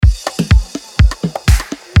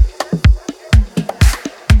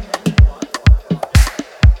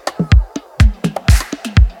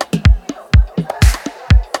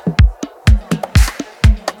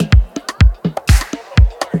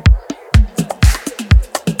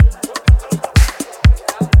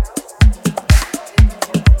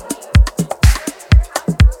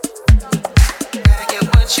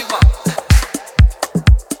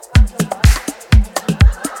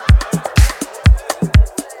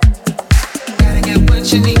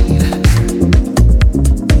what you need.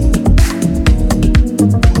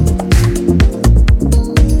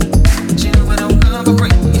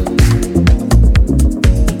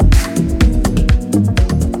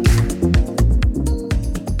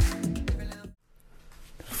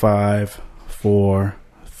 5, 4,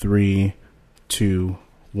 3, 2,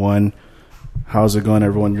 1. How's it going,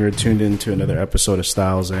 everyone? You're tuned in to another episode of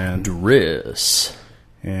Styles and Driss.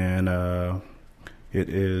 And it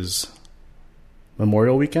is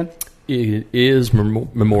Memorial Weekend? It is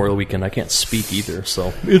Memorial Weekend. I can't speak either,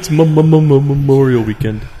 so it's Memorial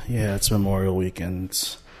Weekend. Yeah, it's Memorial Weekend.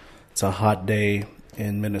 It's a hot day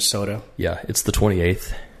in Minnesota. Yeah, it's the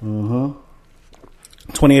 28th.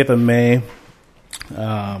 28th of May.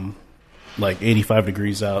 Like 85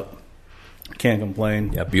 degrees out. Can't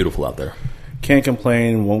complain. Yeah, beautiful out there. Can't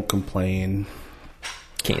complain, won't complain.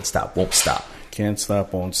 Can't stop, won't stop. Can't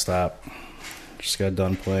stop, won't stop. Just got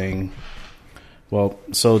done playing. Well,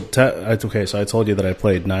 so I told you that I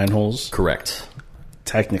played 9 holes. Correct.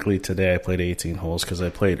 Technically, today I played 18 holes because I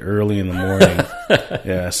played early in the morning.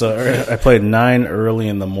 Yeah, so I played 9 early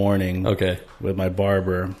in the morning. Okay. With my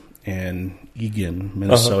barber in Eagan,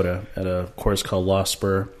 Minnesota, at a course called Lost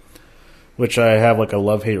Spur, which I have like a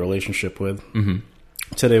love-hate relationship with. Mm-hmm.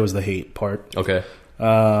 Today was the hate part. Okay.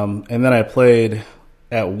 And then I played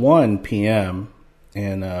at 1 p.m.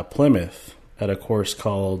 in Plymouth at a course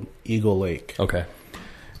called Eagle Lake. Okay.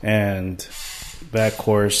 And that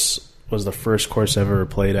course was the first course I've ever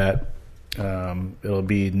played at. It'll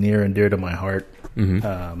be near and dear to my heart.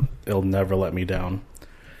 Mm-hmm. It'll never let me down.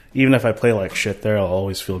 Even if I play like shit there, I'll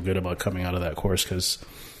always feel good about coming out of that course because,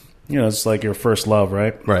 you know, it's like your first love,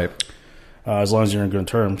 right? Right. As long as you're in good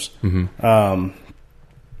terms. Mm-hmm.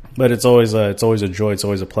 But it's always a joy. It's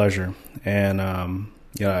always a pleasure. And,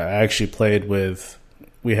 you know, I actually played with,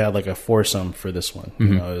 we had like a foursome for this one. Mm-hmm.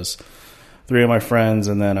 You know, it was 3 of my friends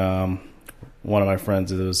and then one of my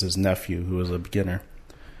friends, it was his nephew who was a beginner.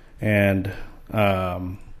 And, you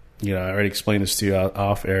know, I already explained this to you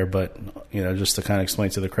off air, but, you know, just to kind of explain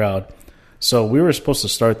to the crowd. So we were supposed to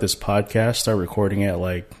start this podcast, start recording at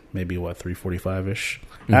like maybe, 3:45-ish?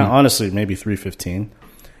 Mm-hmm. Honestly, maybe 3:15.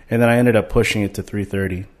 And then I ended up pushing it to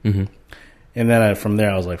 3:30. Mm-hmm. And then from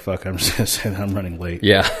there, I was like, fuck, I'm just going to say that I'm running late.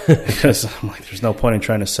 Yeah. Because I'm like, there's no point in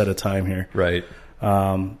trying to set a time here. Right.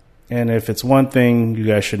 And if it's one thing you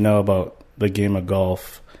guys should know about the game of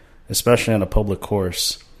golf, especially on a public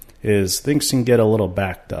course, is things can get a little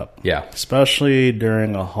backed up. Yeah. Especially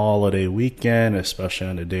during a holiday weekend, especially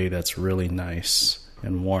on a day that's really nice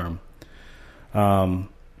and warm.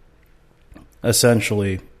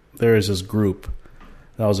 Essentially, there is this group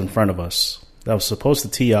that was in front of us that was supposed to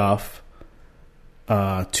tee off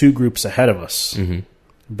 2 groups ahead of us. Mm-hmm.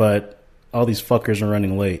 But all these fuckers are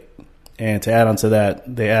running late. And to add on to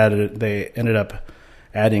that, they ended up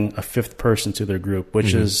adding a 5th person to their group, which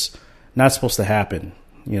mm-hmm. is not supposed to happen.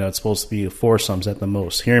 You know, it's supposed to be foursomes at the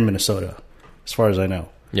most here in Minnesota, as far as I know.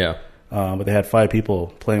 Yeah. But they had 5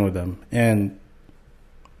 people playing with them. And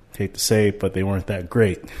hate to say it, but they weren't that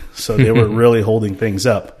great. So they were really holding things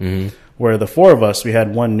up. Mm-hmm. Where the 4 of us, we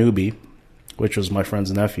had 1 newbie, which was my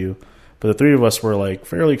friend's nephew. But the 3 of us were like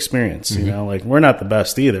fairly experienced. Mm-hmm. You know, like we're not the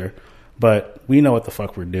best either, but we know what the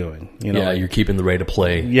fuck we're doing. You know, yeah, like, you're keeping the rate of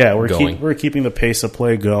play. Yeah, going. We're keeping the pace of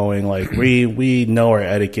play going. Like we know our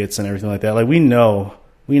etiquettes and everything like that. Like we know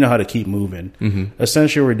how to keep moving. Mm-hmm.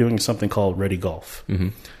 Essentially, we're doing something called ready golf. Mm-hmm.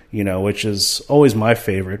 You know, which is always my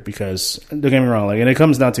favorite because don't get me wrong. Like, and it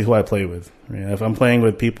comes down to who I play with. You know, if I'm playing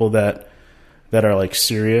with people that are like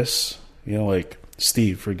serious, you know, like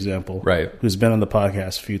Steve, for example, right, who's been on the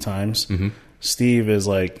podcast a few times. Mm-hmm. Steve is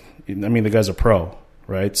like, I mean, the guy's a pro,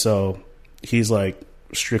 right? So he's like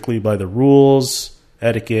strictly by the rules,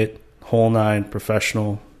 etiquette, whole 9,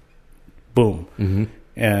 professional, boom. Mm-hmm.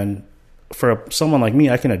 And for someone like me,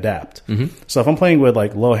 I can adapt. Mm-hmm. So if I'm playing with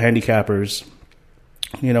like low handicappers,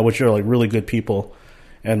 you know, which are like really good people,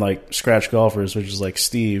 and like scratch golfers, which is like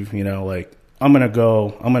Steve, you know, like I'm going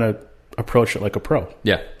to approach it like a pro.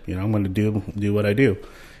 Yeah. You know, I'm going to do what I do.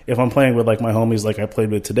 If I'm playing with like my homies like I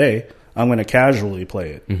played with today, I'm going to casually play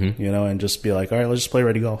it, mm-hmm. you know, and just be like, all right, let's just play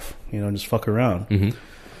ready golf, you know, and just fuck around.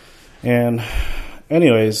 Mm-hmm. And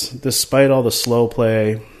anyways, despite all the slow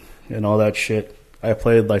play and all that shit, I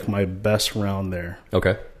played like my best round there.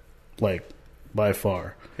 Okay. Like by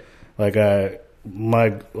far. Like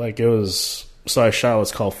it was, so I shot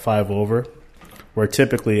what's called 5 over, where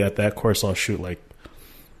typically at that course I'll shoot like,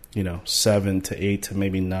 you know, 7 to 8 to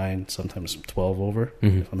maybe 9, sometimes 12 over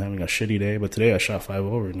mm-hmm. if I'm having a shitty day. But today I shot 5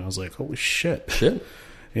 over, and I was like, holy shit. Shit.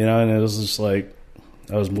 You know, and it was just like,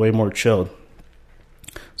 I was way more chilled.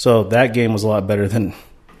 So that game was a lot better than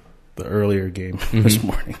the earlier game this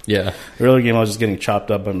morning. Yeah. The earlier game, I was just getting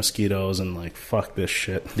chopped up by mosquitoes and like, fuck this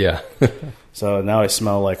shit. Yeah. So now I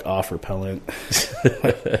smell like off repellent,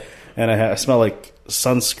 and I smell like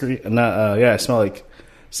sunscreen. I smell like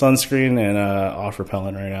sunscreen and off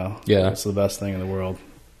repellent right now. Yeah, it's the best thing in the world.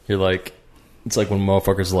 You're like, it's like when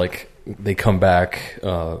motherfuckers like they come back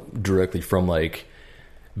directly from like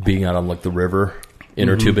being out on like the river,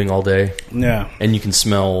 inner tubing all day. Yeah, and you can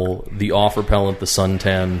smell the off repellent, the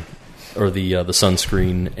suntan, or the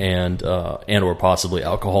sunscreen, and or possibly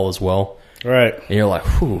alcohol as well. Right. And you're like,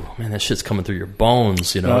 whew, man, that shit's coming through your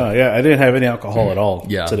bones, you know? Yeah, I didn't have any alcohol at all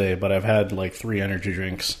Yeah. today, but I've had like 3 energy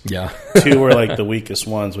drinks. Yeah. 2 were like the weakest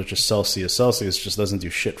ones, which is Celsius. Celsius just doesn't do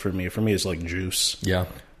shit for me. For me, it's like juice. Yeah.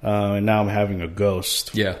 And now I'm having a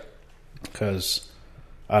Ghost. Yeah. Because,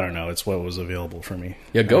 I don't know, it's what was available for me.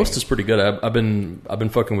 Yeah, Ghost is pretty good. I've been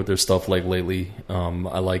fucking with their stuff like lately.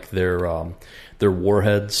 I like their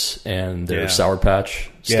Warheads and their Sour Patch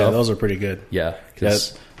stuff. Yeah, those are pretty good. Yeah.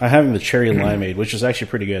 I'm having the cherry limeade, which is actually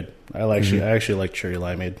pretty good. I actually like cherry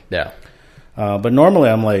limeade. Yeah. But normally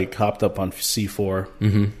I'm like hopped up on C4.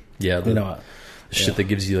 Mm-hmm. Yeah. The shit that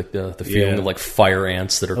gives you like the feeling of like fire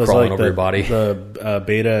ants that are crawling over your body. The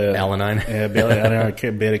beta alanine.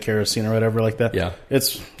 Yeah, beta kerosene or whatever like that. Yeah.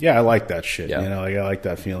 I like that shit. Yeah. You know, I like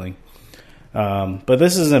that feeling. But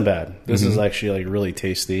this isn't bad. This is actually like really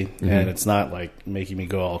tasty, and it's not like making me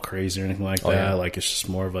go all crazy or anything like that. Yeah. Like it's just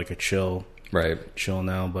more of like a chill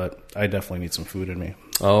now. But I definitely need some food in me.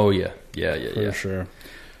 Oh yeah, for sure.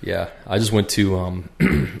 Yeah, I just went to.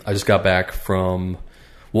 I just got back from.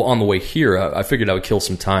 Well, on the way here, I figured I would kill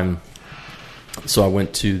some time, so I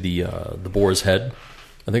went to the Boar's Head.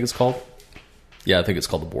 I think it's called. Yeah, I think it's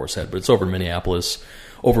called the Boar's Head, but it's over in Minneapolis,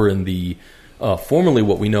 over in the formerly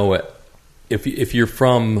what we know at. If you're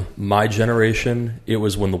from my generation, it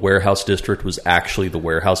was when the warehouse district was actually the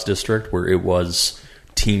warehouse district, where it was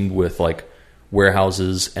teamed with like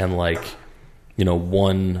warehouses and like, you know,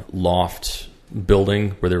 one loft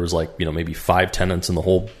building where there was like, you know, maybe 5 tenants in the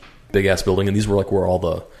whole big ass building, and these were like where all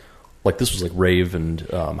the like this was like rave and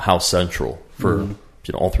house central for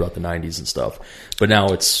you know all throughout the 90s and stuff. But now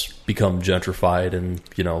it's become gentrified and,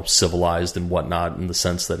 you know, civilized and whatnot, in the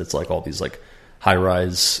sense that it's like all these like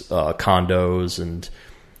high-rise condos and,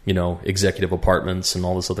 you know, executive apartments and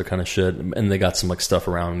all this other kind of shit. And they got some like stuff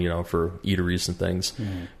around, you know, for eateries and things.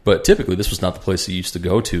 But typically this was not the place you used to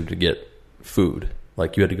go to get food.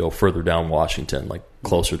 Like you had to go further down Washington, like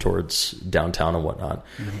closer towards downtown and whatnot.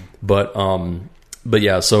 But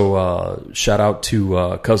yeah, so shout out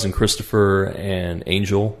to cousin Christopher and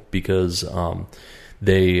Angel, because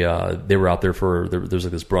they were out there for there's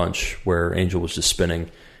like this brunch where Angel was just spinning.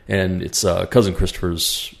 And it's cousin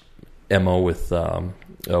Christopher's MO with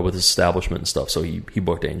his establishment and stuff. So he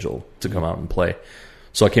booked Angel to come out and play.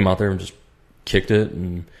 So I came out there and just kicked it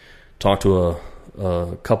and talked to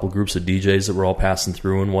a couple groups of DJs that were all passing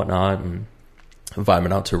through and whatnot, and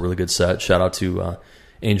vibing out to a really good set. Shout out to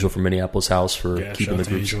Angel from Minneapolis House for keeping the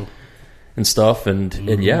groups and stuff. And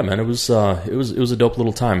yeah, man, it was a dope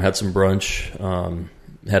little time. Had some brunch,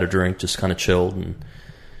 had a drink, just kind of chilled, and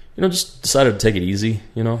you know, just decided to take it easy,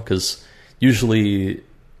 you know, because usually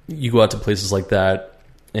you go out to places like that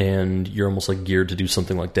and you're almost like geared to do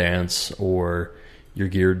something like dance, or you're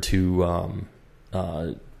geared to,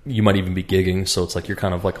 you might even be gigging. So it's like you're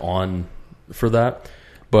kind of like on for that.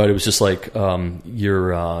 But it was just like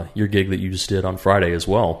your gig that you just did on Friday as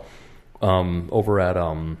well, over at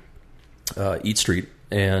Eat Street.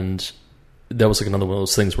 And that was like another one of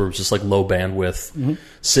those things where it was just like low bandwidth,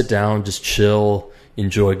 sit down, just chill,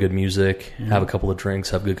 enjoy good music, have a couple of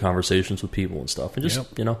drinks, have good conversations with people and stuff, and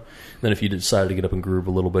just you know. Then if you decided to get up and groove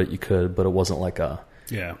a little bit, you could, but it wasn't like a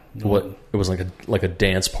it was like a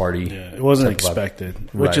dance party. Yeah, it wasn't expected,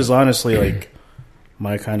 which is honestly like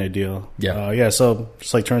my kind of deal. Yeah. So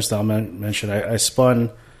just like Turnstile mentioned, I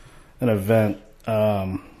spun an event.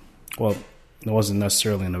 Well, it wasn't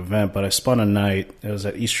necessarily an event, but I spun a night. It was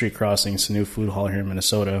at East Street Crossing. It's a new food hall here in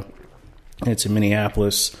Minnesota. It's in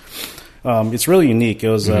Minneapolis. It's really unique. It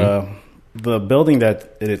was the building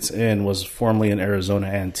that it's in was formerly an Arizona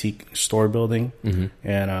antique store building,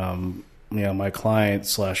 and you know, my client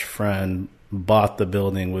 / friend bought the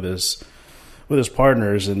building with his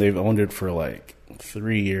partners, and they've owned it for like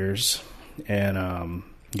 3 years. And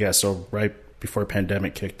so right before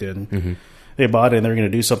pandemic kicked in, they bought it and they were going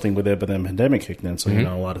to do something with it, but then pandemic kicked in. So you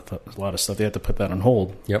know, a lot of stuff, they had to put that on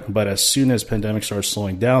hold. But as soon as pandemic started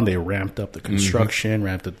slowing down, they ramped up the construction,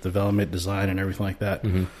 ramped up the development, design, and everything like that.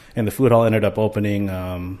 And the food hall ended up opening.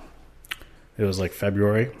 It was like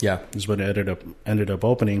February. Is when it ended up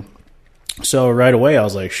opening. So right away, I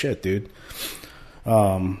was like, "Shit, dude."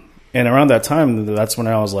 And around that time, that's when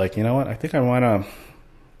I was like, you know what? I think I want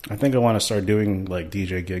to start doing like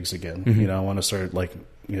DJ gigs again. Mm-hmm. You know, I want to start like,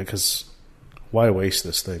 you know, because why waste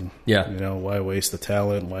this thing? Yeah. You know, why waste the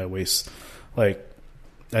talent? Why waste like?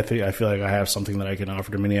 I feel like I have something that I can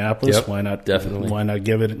offer to Minneapolis. Yep, why not? definitely. Why not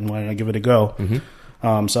give it a go?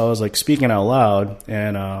 Mm-hmm. So I was like speaking out loud,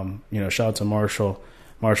 and you know, shout out to Marshall.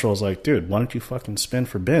 Marshall was like, "Dude, why don't you fucking spin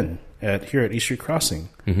for Ben here at East Street Crossing?"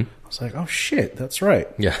 Mm-hmm. I was like, "Oh shit, that's right."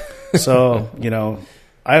 Yeah. So you know,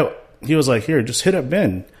 he was like, "Here, just hit up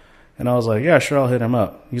Ben," and I was like, "Yeah, sure, I'll hit him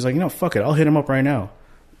up." He's like, "You know, fuck it, I'll hit him up right now."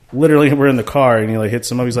 Literally, we're in the car, and he like hits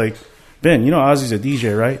him up. He's like, Ben, you know Ozzy's a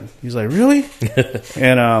DJ, right? He's like, really?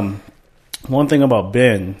 And one thing about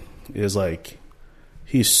Ben is like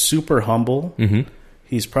he's super humble. Mm-hmm.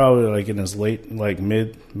 He's probably like in his late, like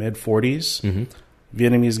mid 40s. Mm-hmm.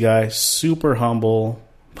 Vietnamese guy, super humble,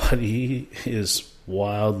 but he is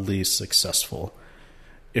wildly successful.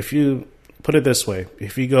 If you put it this way,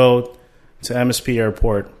 if you go to MSP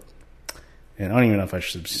Airport, and I don't even know if I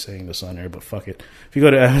should be saying this on air, but fuck it. If you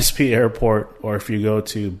go to MSP Airport, or if you go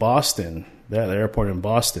to Boston, the airport in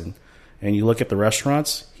Boston, and you look at the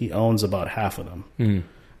restaurants, he owns about half of them. Mm.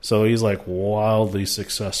 So he's like wildly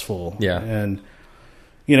successful. Yeah. And,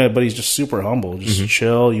 you know, but he's just super humble, just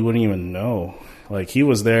chill. You wouldn't even know. Like he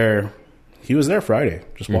was there Friday,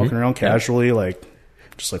 just walking around casually, like,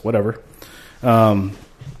 just like whatever.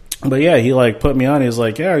 But yeah, he like put me on. He's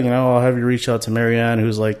like, yeah, you know, I'll have you reach out to Marianne,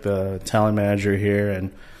 who's like the talent manager here,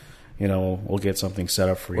 and you know, we'll get something set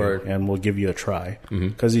up for you, and we'll give you a try.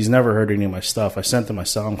 Because he's never heard any of my stuff. I sent him my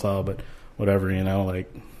SoundCloud, but whatever, you know,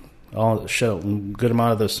 like all shit, good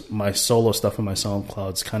amount of this, my solo stuff in my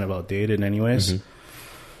SoundCloud is kind of outdated, anyways.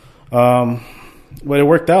 But it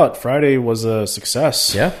worked out. Friday was a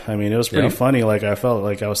success. Yeah, I mean, it was pretty funny. Like I felt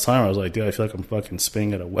like I was telling her, I was like, dude, I feel like I'm fucking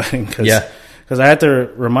spinning at a wedding. Because I had to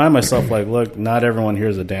remind myself, like, look, not everyone here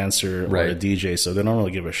is a dancer or a DJ, so they don't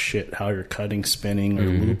really give a shit how you're cutting, spinning, or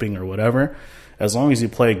looping or whatever, as long as you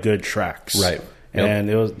play good tracks. Right. And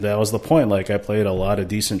that was the point. Like, I played a lot of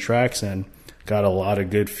decent tracks and got a lot of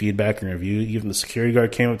good feedback and review. Even the security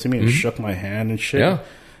guard came up to me and shook my hand and shit. Yeah.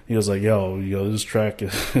 He was like, yo, this track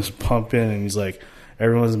is pumping. And he's like,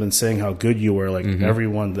 everyone's been saying how good you were. Like,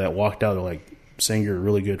 everyone that walked out, they're like, saying you're a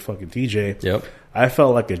really good fucking DJ. Yep. I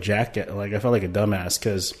felt like a jacket, like I felt like a dumbass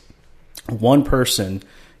because one person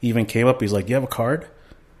even came up. He's like, "You have a card?"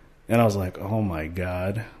 And I was like, "Oh my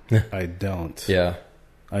god, I don't. Yeah,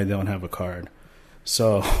 I don't have a card."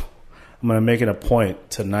 So I'm gonna make it a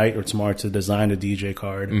point tonight or tomorrow to design a DJ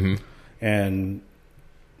card, and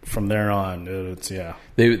from there on, it's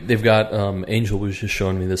They've got Angel was just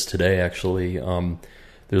showing me this today. Actually,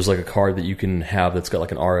 there's like a card that you can have that's got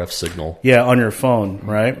like an RF signal. Yeah, on your phone,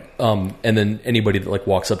 right? And then anybody that like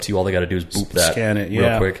walks up to you, all they got to do is boop that, scan it,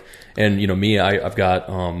 real quick. And you know me, I've got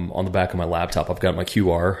on the back of my laptop, I've got my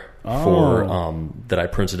QR for that I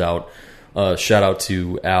printed out. Shout out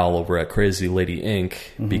to Al over at Crazy Lady Inc.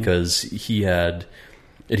 Because he had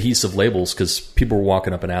adhesive labels because people were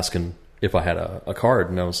walking up and asking if I had a card,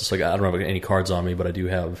 and I was just like, I don't have any cards on me, but I do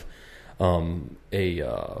have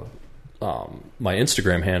my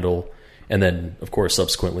Instagram handle, and then of course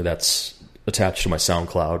subsequently that's attached to my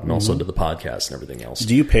SoundCloud and also to the podcast and everything else.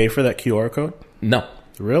 Do you pay for that QR code? No.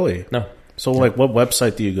 Really? No. So like what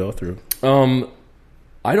website do you go through?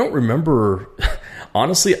 I don't remember.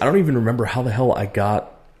 Honestly, I don't even remember how the hell I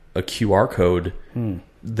got a QR code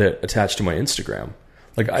that attached to my Instagram.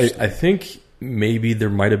 Like I think maybe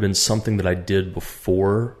there might have been something that I did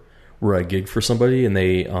before where I gigged for somebody and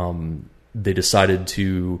they decided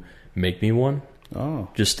to make me one. Oh,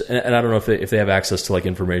 and I don't know if they have access to like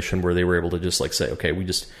information where they were able to just like say, okay, we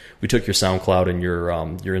took your SoundCloud and your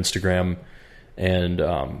Instagram and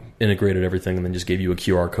integrated everything and then just gave you a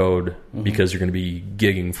QR code because you're going to be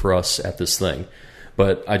gigging for us at this thing.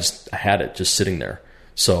 But I had it just sitting there.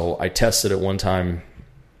 So I tested it one time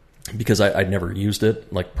because I'd never used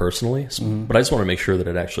it like personally, but I just want to make sure that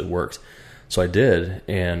it actually worked. So I did,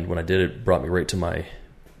 and when I did, it brought me right to my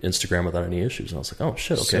Instagram without any issues, and I was like, "Oh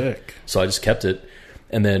shit, okay." Sick. So I just kept it,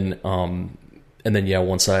 and then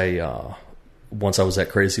once I was at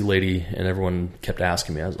Crazy Lady, and everyone kept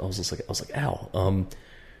asking me, I was like, Al,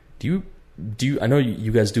 do you? I know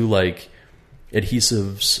you guys do like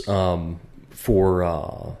adhesives for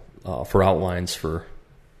outlines for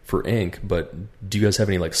ink, but do you guys have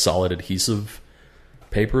any like solid adhesive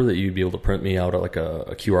paper that you'd be able to print me out like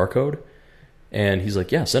a QR code? And he's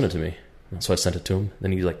like, yeah, send it to me. So I sent it to him.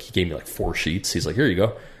 Then he gave me like 4 sheets. He's like, here you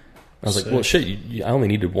go. I was like, well, shit, I only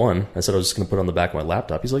needed one. I said I was just going to put it on the back of my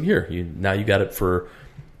laptop. He's like, here, now you got it for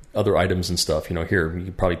other items and stuff. You know, here, you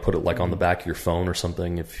could probably put it like on the back of your phone or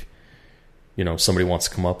something somebody wants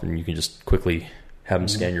to come up and you can just quickly have them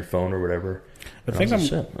scan your phone or whatever. I think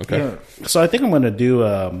okay. Yeah, so I think I'm going to do.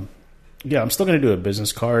 I'm still going to do a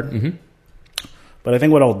business card. Mm-hmm. But I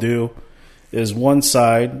think what I'll do is one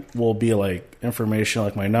side will be like information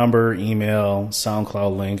like my number, email,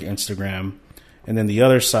 SoundCloud link, Instagram, and then the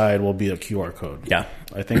other side will be a QR code. Yeah,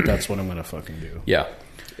 I think that's what I'm going to fucking do. Yeah.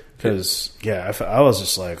 Because, I was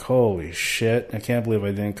just like, holy shit, I can't believe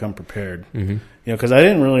I didn't come prepared. Mm-hmm. Because I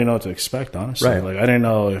didn't really know what to expect, honestly. Right. Like, I didn't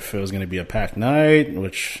know if it was going to be a packed night,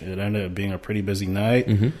 which it ended up being a pretty busy night.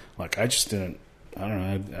 Mm-hmm. Like, I just didn't, I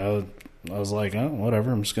don't know, I was like, oh,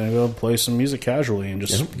 whatever, I'm just going to go play some music casually and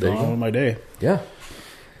just go on with my day. Yeah.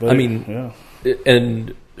 But,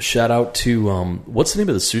 and shout out to, what's the name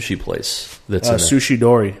of the sushi place? That's Sushi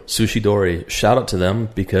Dory. Sushi Dory. Shout out to them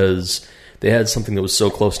because they had something that was so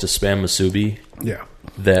close to Spam Musubi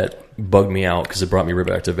that bugged me out because it brought me right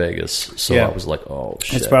back to Vegas. So I was like, oh,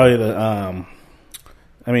 shit. It's probably the,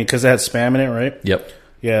 because it had Spam in it, right? Yep.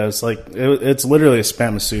 Yeah, it's like, it's literally a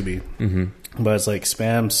Spam Musubi. Mm-hmm. But it's like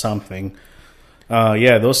Spam something.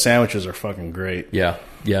 Those sandwiches are fucking great. Yeah.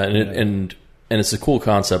 And it's a cool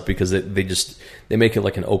concept because they make it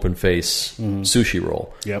like an open face sushi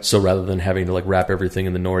roll. Yep. So rather than having to like wrap everything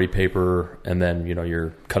in the nori paper and then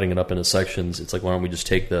you're cutting it up into sections, it's like, why don't we just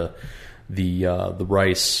take the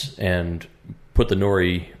rice and put the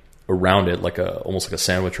nori around it like almost like a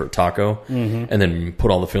sandwich or a taco, and then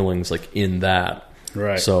put all the fillings like in that.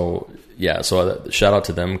 Right. So shout out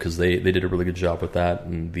to them because they did a really good job with that,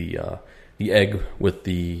 and the egg with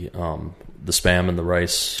the Spam and the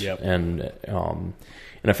rice. Yep. And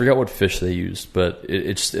I forgot what fish they used, but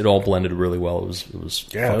it all blended really well. It was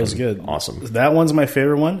it was good. Awesome. That one's my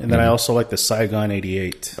favorite one, and then I also like the Saigon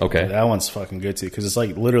 88. Okay, that one's fucking good too because it's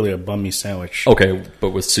like literally a bummy sandwich. Okay,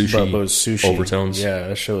 but with sushi, overtones. Yeah,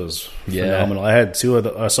 that show was phenomenal. I had two of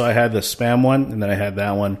the, so I had the Spam one, and then I had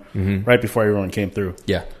that one right before everyone came through.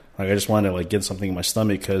 Yeah, like I just wanted to like get something in my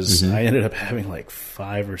stomach because I ended up having like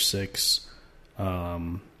 5 or 6.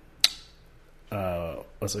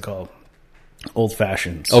 What's it called? Old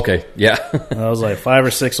fashions. Okay, yeah. I was like 5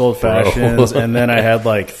 or 6 old fashions, and then I had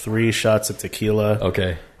like 3 shots of tequila.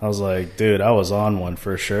 Okay. I was like, dude, I was on one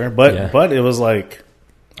for sure, but it was like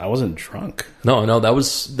I wasn't drunk. No, that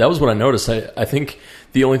was what I noticed. I think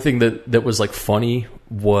the only thing that was like funny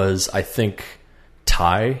was I think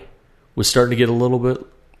Ty was starting to get a little bit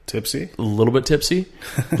tipsy.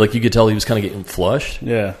 Like you could tell he was kind of getting flushed.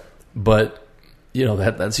 Yeah, but.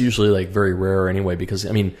 That's usually like very rare anyway because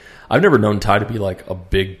I mean I've never known Ty to be like a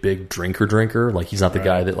big drinker. Like he's not the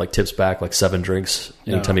guy that like tips back like 7 drinks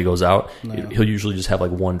anytime he goes out. No. He'll usually just have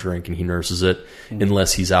like 1 drink and he nurses it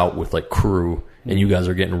unless he's out with like crew and you guys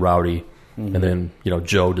are getting rowdy. And then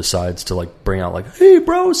Joe decides to like bring out like, hey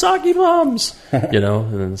bro, sake bombs, and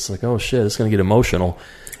then it's like, oh shit, it's gonna get emotional.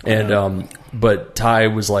 And but Ty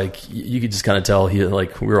was like, you could just kind of tell he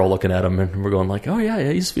like we were all looking at him and we're going like, oh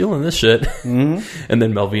yeah, he's feeling this shit. And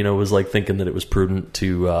then Melvino was like thinking that it was prudent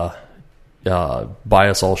to buy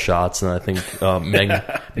us all shots, and I think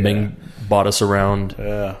Meng bought us around.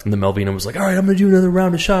 Yeah. And then Melvino was like, all right, I'm gonna do another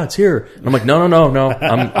round of shots here. And I'm like, no,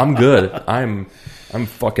 I'm good. I'm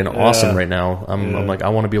fucking awesome right now. I'm like, I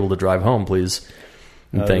want to be able to drive home, please.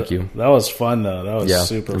 And thank you. That was fun though. That was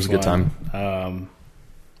super fun. It was a good time.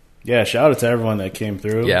 Shout out to everyone that came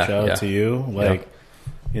through. Yeah, shout out to you. Like,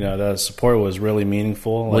 the support was really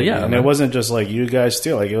meaningful. Like, and it wasn't just like you guys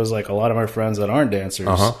too. Like, it was like a lot of our friends that aren't dancers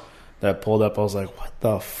that pulled up. I was like, what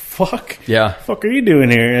the fuck? Yeah. What the fuck are you doing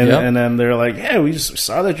here? And then they're like, yeah, we just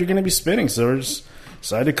saw that you're going to be spinning. So we just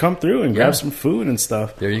decided to come through and grab some food and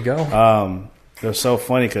stuff. There you go. It was so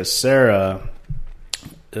funny because Sarah,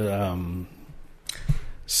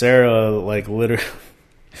 like, literally,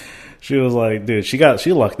 she was like, dude, she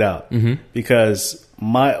lucked out because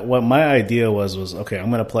my idea was okay, I'm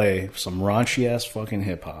gonna play some raunchy ass fucking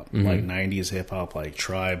hip hop, like 90s hip hop, like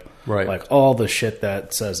Tribe, right? Like all the shit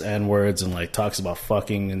that says N words and like talks about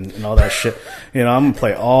fucking and all that shit. I'm gonna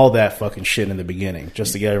play all that fucking shit in the beginning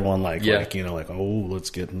just to get everyone like oh, let's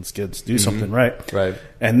do something right.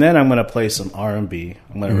 And then I'm gonna play some R&B.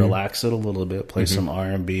 I'm gonna relax it a little bit, play some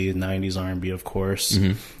R&B, 90s R&B, of course.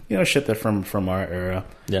 Shit that from our era.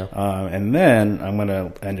 Yeah. And then I'm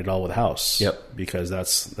gonna end it all with house. Yep. Because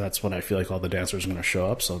that's when I feel like all the dancers are gonna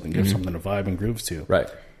show up, so they can give something to vibe and groove to. Right.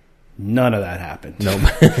 None of that happened. No.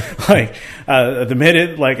 Like the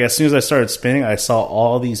minute, like as soon as I started spinning, I saw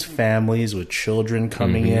all these families with children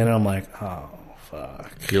coming in. And I'm like, oh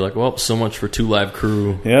fuck. You're like, well, so much for 2 Live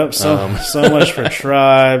Crew. Yep. So much for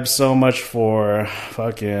Tribe. So much for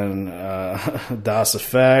fucking Das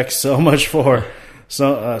Effect. So much for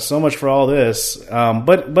so much for all this.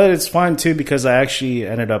 But it's fun too because I actually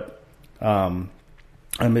ended up.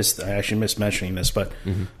 I actually missed mentioning this, but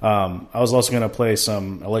I was also going to play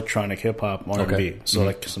some electronic hip hop R&B, so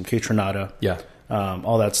like some Kaytranada,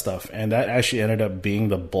 all that stuff, and that actually ended up being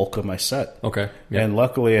the bulk of my set. Okay, and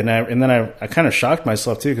luckily, and then I kind of shocked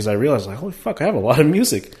myself too because I realized like, holy fuck, I have a lot of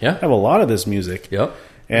music. I have a lot of this music.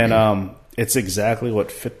 And it's exactly what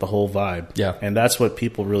fit the whole vibe. And that's what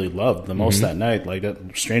people really loved the most that night. Like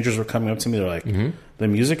strangers were coming up to me, they're like, the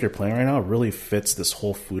music you're playing right now really fits this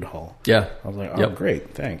whole food hall. I was like, oh,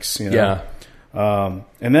 great, thanks. You know?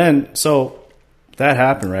 And then, so that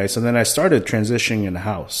happened, right? So then I started transitioning in the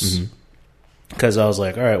house because I was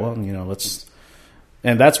like, all right, well, you know,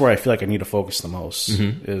 and that's where I feel like I need to focus the most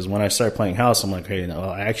is when I start playing house. I'm like, hey,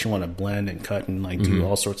 I actually want to blend and cut and like do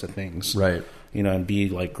all sorts of things. You know, and be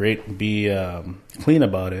like great, be clean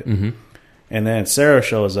about it. And then Sarah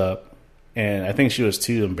shows up. And I think she was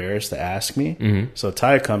too embarrassed to ask me. So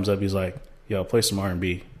Ty comes up. He's like, yo, play some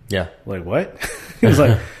R&B. Like, what? He was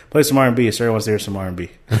like, play some R&B. Sarah wants to hear some R&B.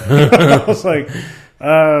 I was like,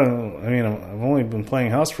 I mean, I've only been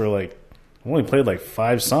playing house for like, I've only played like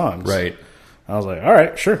 5 songs. I was like, all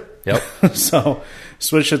right, sure. So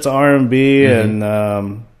switched it to R&B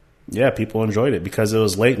and people enjoyed it because it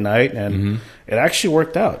was late night and it actually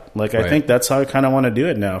worked out. Like, I think that's how I kind of want to do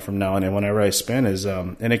it now from now on. And whenever I spin is,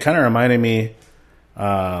 and it kind of reminded me,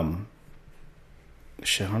 I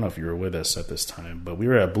don't know if you were with us at this time, but we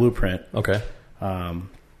were at Blueprint. Damn,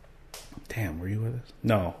 were you with us?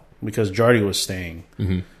 No, because Jardy was staying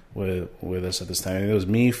with us at this time. It was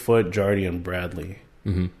me, Foot, Jardy, and Bradley.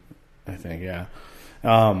 I think,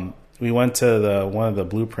 we went to one of the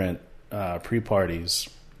Blueprint pre-parties.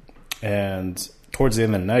 And towards the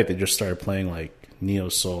end of the night, they just started playing like neo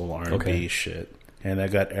soul R&B shit, and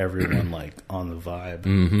that got everyone like on the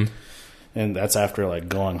vibe. And that's after like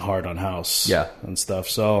going hard on house, and stuff.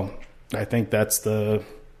 So I think that's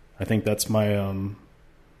my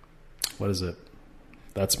what is it?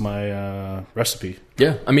 That's my recipe.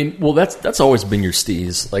 I mean, well, that's always been your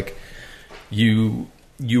steez. Like you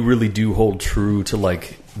really do hold true to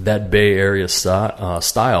like that Bay Area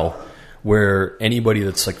style. Where anybody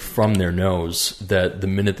that's like from there knows that the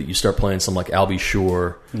minute that you start playing some like Albie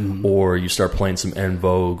Shore or you start playing some En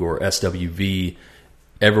Vogue or SWV,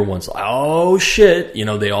 everyone's like, oh shit, you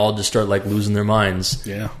know, they all just start like losing their minds.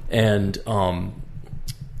 And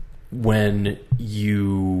when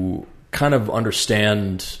you kind of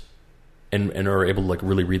understand and are able to like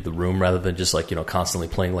really read the room rather than just like, you know, constantly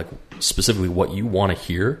playing like specifically what you want to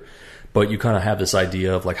hear, but you kind of have this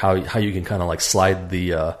idea of like how you can kind of like slide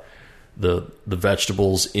the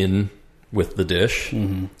vegetables in with the dish.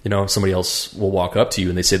 You know, somebody else will walk up to you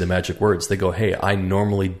and they say the magic words. They go, hey, I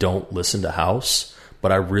normally don't listen to house,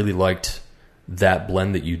 but I really liked that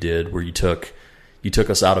blend that you did where you took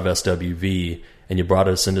us out of SWV and you brought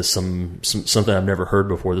us into something I've never heard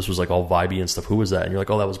before. This was like all vibey and stuff. Who was that? And you're like,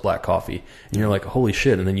 oh, that was Black Coffee. And you're like, holy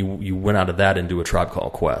shit. And then you went out of that into A Tribe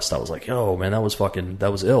Called Quest. I was like, yo, man, that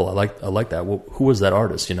was ill. I like that. Well, who was that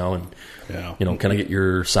artist, you know? And, you know, can I get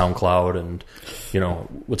your SoundCloud and, you know,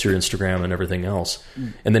 what's your Instagram and everything else?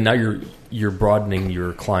 And then now you're broadening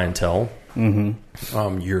your clientele.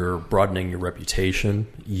 You're broadening your reputation.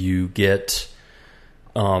 You get,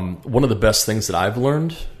 one of the best things that I've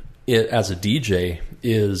learned as a DJ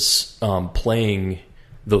is playing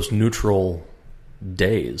those neutral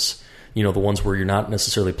days. You know, the ones where you're not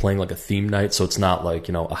necessarily playing like a theme night, so it's not like,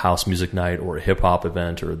 you know, a house music night or a hip hop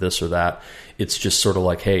event or this or that. It's just sort of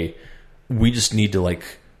like, hey, we just need to like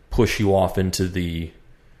push you off into the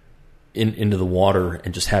water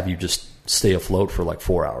and just have you just stay afloat for like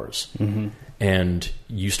 4 hours. And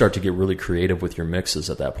you start to get really creative with your mixes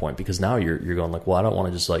at that point because now you're going like, well, I don't want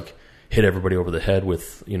to just like hit everybody over the head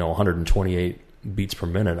with, you know, 128 beats per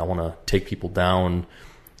minute. I want to take people down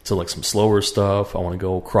to like some slower stuff. I want to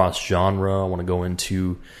go cross genre. I want to go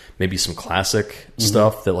into maybe some classic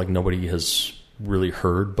stuff that like nobody has really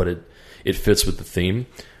heard, but it fits with the theme.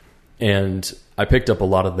 And I picked up a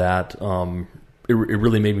lot of that. It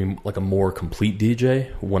really made me like a more complete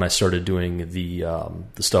DJ when I started doing the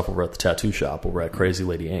stuff over at the tattoo shop over at Crazy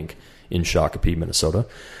Lady Inc. in Shakopee, Minnesota.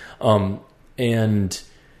 And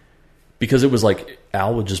because it was like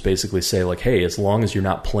Al would just basically say like, hey, as long as you're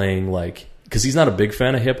not playing like, because he's not a big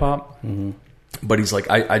fan of hip hop, but he's like,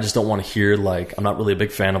 I just don't want to hear like, I'm not really a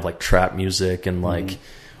big fan of like trap music and like,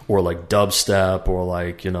 or like dubstep or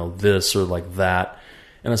like, you know, this or like that.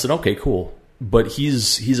 And I said, okay, cool. But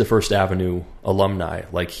he's a First Avenue alumni.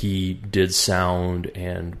 Like he did sound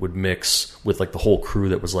and would mix with like the whole crew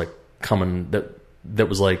that was like coming, that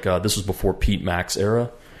was like, this was before Pete Max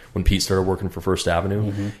era, when Pete started working for First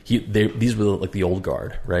Avenue. These were like the old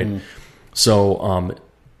guard, right? So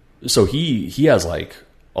he has like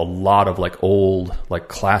a lot of like old, like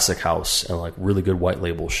classic house and like really good white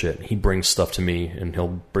label shit. He brings stuff to me and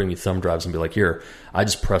he'll bring me thumb drives and be like, here, I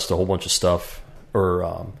just pressed a whole bunch of stuff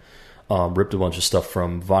or ripped a bunch of stuff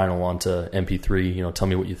from vinyl onto MP3, you know, tell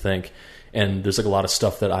me what you think. And there's like a lot of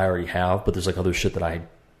stuff that I already have, but there's like other shit that I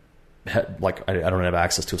had, like, I don't have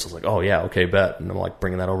access to. So I was like, oh yeah, okay, bet. And I'm like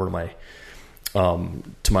bringing that over to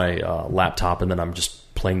my laptop. And then I'm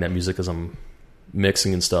just playing that music as I'm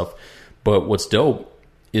mixing and stuff. But what's dope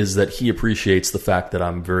is that he appreciates the fact that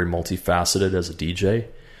I'm very multifaceted as a DJ.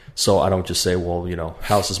 So I don't just say, well, you know,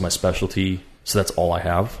 house is my specialty, so that's all I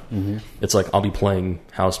have. It's like I'll be playing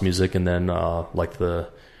house music, and then like the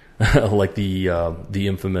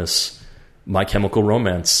infamous My Chemical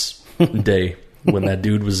Romance day when that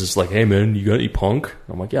dude was just like, hey man, you got any punk?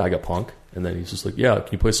 I'm like, yeah, I got punk. And then he's just like, yeah, can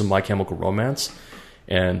you play some My Chemical Romance?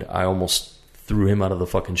 And I almost threw him out of the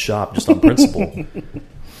fucking shop just on principle.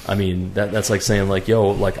 I mean, that's like saying like, yo,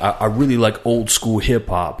 like I really like old school hip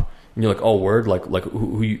hop. And you're like, oh, word? Like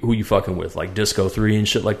who you fucking with? Like Disco 3 and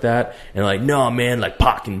shit like that? And like, no, man, like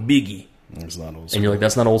Pac and Biggie. It's not old school. And you're like,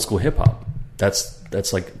 that's not old school hip hop. That's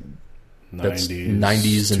like 90s, that's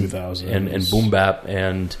 90s and 2000s. and boom bap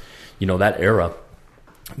and, you know, that era.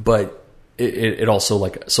 But it also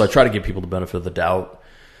like, so I try to give people the benefit of the doubt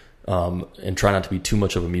and try not to be too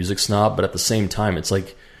much of a music snob. But at the same time, it's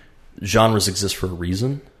like genres exist for a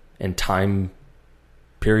reason and time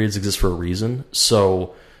periods exist for a reason.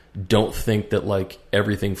 So don't think that like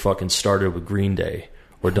everything fucking started with Green Day,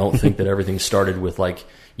 or don't think that everything started with like,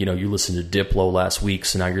 you know, you listened to Diplo last week,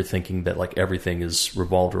 so now you're thinking that like everything is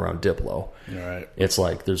revolved around Diplo. Right. It's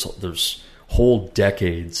like there's whole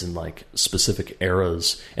decades and like specific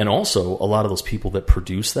eras, and also a lot of those people that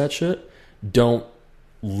produce that shit don't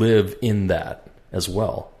live in that as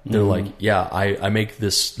well. They're like, yeah, I make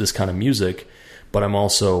this kind of music, but I'm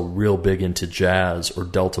also real big into jazz or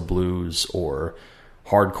Delta blues or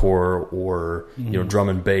hardcore or you know, drum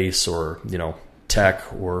and bass or, you know, tech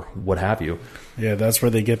or what have you. Yeah, that's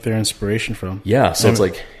where they get their inspiration from. Yeah, so it's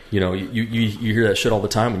like, you know, you hear that shit all the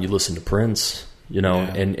time when you listen to Prince, you know,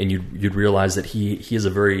 and you'd realize that he has a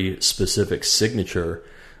very specific signature,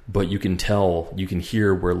 but you can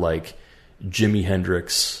hear where like Jimi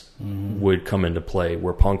Hendrix would come into play,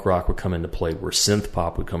 where punk rock would come into play, where synth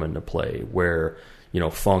pop would come into play, where, you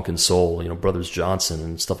know, funk and soul, you know, Brothers Johnson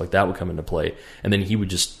and stuff like that would come into play. And then he would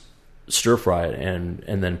just stir fry it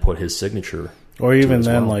and then put his signature. Or even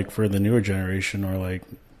then, like for the newer generation or like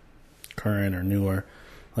current or newer,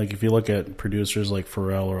 like if you look at producers like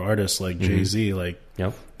Pharrell or artists like Jay-Z, like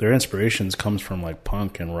their inspirations comes from like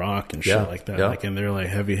punk and rock and shit like that. Like, and they're like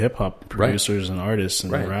heavy hip hop producers and artists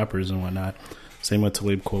and rappers and whatnot. Same with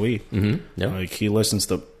Talib Kweli. Like he listens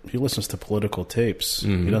to political tapes.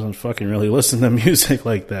 He doesn't fucking really listen to music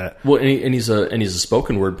like that. Well, and he's a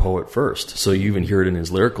spoken word poet first, so you even hear it in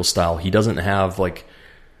his lyrical style. He doesn't have like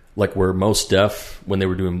where Mos Def, when they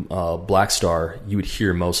were doing Black Star, you would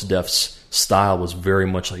hear Mos Def's style was very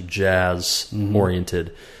much like jazz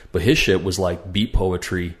oriented, but his shit was like beat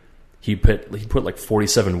poetry. He put like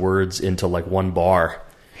 47 words into like one bar.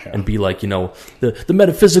 And be like, you know, the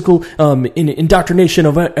metaphysical indoctrination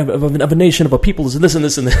of a nation, of a people is this and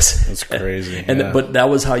this and this. That's crazy. But that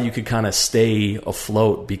was how you could kind of stay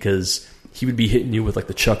afloat, because he would be hitting you with like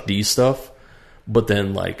the Chuck D stuff, but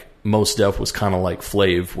then like Mos Def was kind of like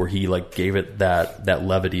Flav, where he like gave it that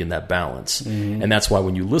levity and that balance. And that's why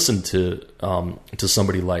when you listen to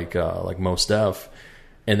somebody like Mos Def,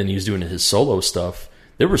 and then he was doing his solo stuff,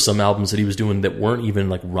 there were some albums that he was doing that weren't even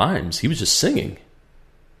like rhymes. He was just singing.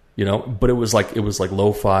 You know, but it was like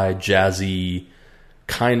lo-fi, jazzy,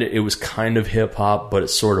 it was kind of hip hop, but it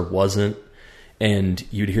sort of wasn't. And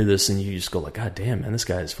you'd hear this and you just go like, God damn, man, this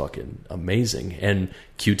guy is fucking amazing. And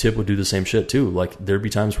Q-Tip would do the same shit too. Like there'd be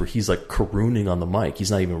times where he's like carooning on the mic.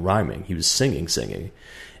 He's not even rhyming. He was singing.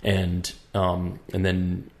 And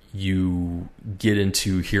then you get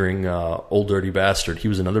into hearing Old Dirty Bastard. He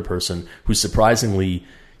was another person who surprisingly,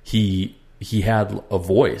 he had a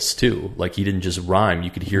voice too. Like he didn't just rhyme. You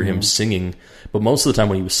could hear him singing, but most of the time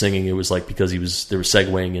when he was singing, it was like because they were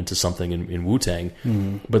segueing into something in Wu-Tang.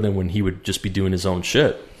 But then when he would just be doing his own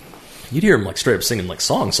shit, you'd hear him like straight up singing like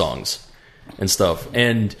songs and stuff.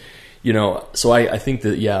 And, you know, so I think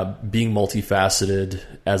that, being multifaceted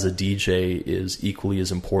as a DJ is equally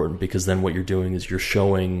as important, because then what you're doing is you're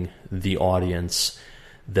showing the audience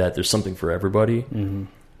that there's something for everybody.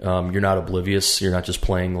 You're not oblivious. You're not just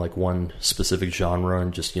playing like one specific genre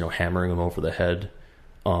and just, you know, hammering them over the head.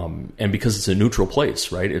 And because it's a neutral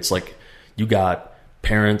place, right? It's like you got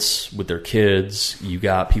parents with their kids. You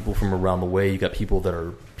got people from around the way. You got people that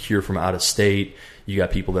are here from out of state. You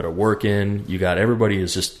got people that are working. You got everybody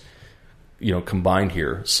is just, combined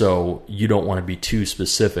here. So you don't want to be too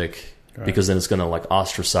specific because then it's going to like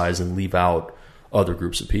ostracize and leave out other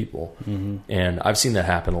groups of people. Mm-hmm. And I've seen that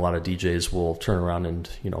happen. A lot of DJs will turn around and,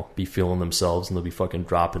 be feeling themselves, and they'll be fucking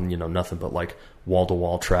dropping, nothing but like wall to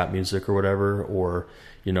wall trap music or whatever, or,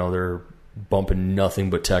 they're bumping nothing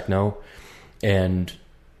but techno, and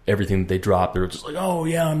everything that they drop, they're just like, oh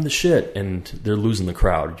yeah, I'm the shit. And they're losing the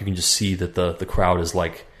crowd. You can just see that the crowd is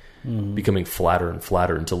like becoming flatter and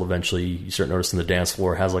flatter until eventually you start noticing the dance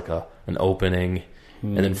floor has like an opening.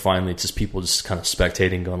 And then finally it's just people just kind of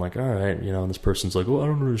spectating, going like, all right, and this person's like, well, I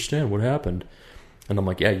don't understand what happened. And I'm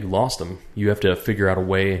like, yeah, you lost them. You have to figure out a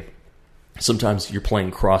way. Sometimes you're playing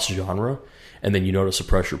cross genre and then you notice a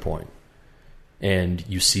pressure point. And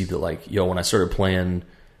you see that like, when I started playing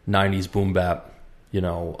 90s boom bap,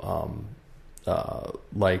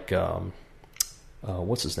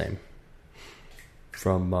 what's his name?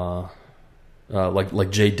 From, like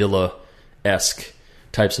Jay Dilla-esque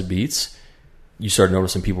types of beats, you started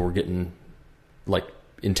noticing people were getting like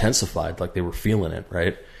intensified, like they were feeling it,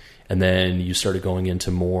 right? And then you started going into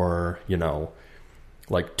more,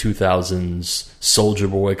 like 2000s Soulja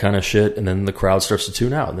Boy kind of shit, and then the crowd starts to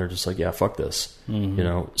tune out, and they're just like, yeah, fuck this,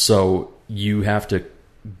 So you have to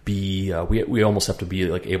be, we almost have to be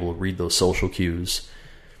like able to read those social cues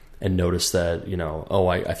and notice that,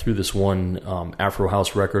 I threw this one Afro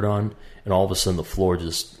House record on, and all of a sudden the floor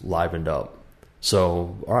just livened up.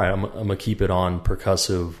 So, all right, I'm going to keep it on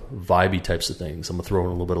percussive, vibey types of things. I'm going to throw in a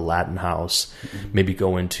little bit of Latin house, maybe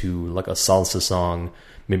go into like a salsa song,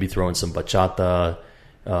 maybe throw in some bachata,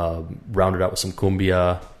 round it out with some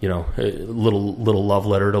cumbia, a little love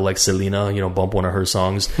letter to like Selena, bump one of her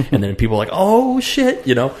songs. And then people are like, oh, shit,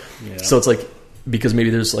 Yeah. So it's like, because maybe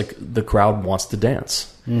there's like the crowd wants to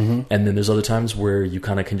dance. Mm-hmm. And then there's other times where you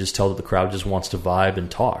kind of can just tell that the crowd just wants to vibe and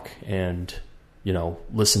talk and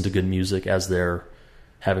listen to good music as they're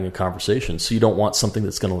having a conversation. So you don't want something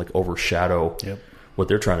that's going to like overshadow what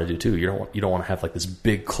they're trying to do too. You don't want to have like this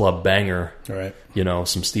big club banger, right?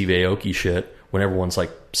 Some Steve Aoki shit when everyone's like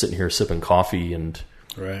sitting here sipping coffee and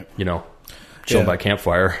chilling by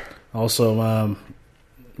campfire. Also,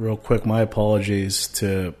 real quick, my apologies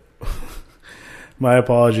for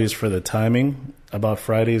the timing about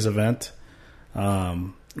Friday's event.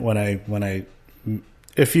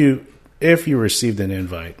 If you received an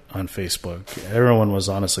invite on Facebook, everyone was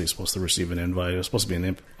honestly supposed to receive an invite. It was supposed to be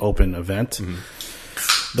an open event.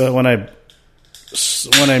 Mm-hmm. But when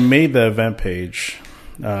I made the event page,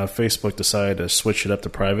 Facebook decided to switch it up to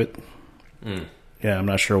private. Mm. Yeah, I'm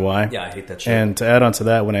not sure why. Yeah, I hate that shit. And to add on to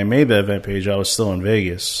that, when I made the event page, I was still in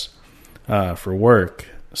Vegas for work.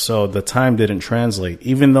 So the time didn't translate.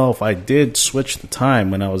 Even though if I did switch the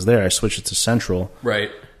time when I was there, I switched it to Central. Right.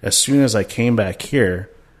 As soon as I came back here,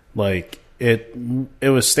 like it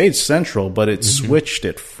was stayed Central, but it switched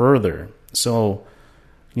it further. So,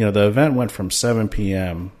 the event went from 7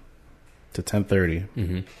 p.m. to 10:30.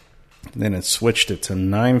 Mm-hmm. Then it switched it to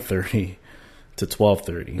 9:30 to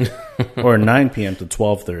 12:30, or 9 p.m. to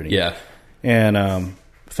 12:30. Yeah. And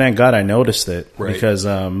thank God I noticed it because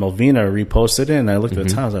Melvina reposted it, and I looked at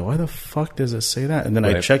the time. I was like, "Why the fuck does it say that?" And then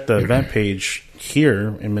I checked the event page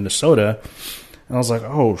here in Minnesota. And I was like,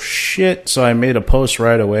 oh, shit. So I made a post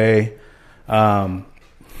right away.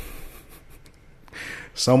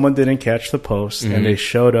 Someone didn't catch the post, and they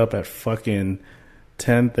showed up at fucking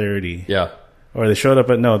 10:30. Yeah. Or they showed up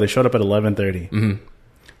at 11:30. Mm-hmm.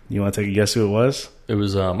 You want to take a guess who it was? It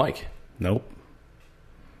was Mike. Nope.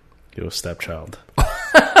 It was Stepchild.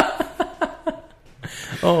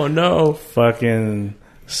 Oh, no. Fucking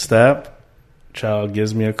Stepchild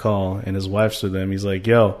gives me a call, and his wife's with him. He's like,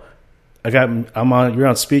 yo, you're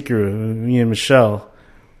on speaker, me and Michelle.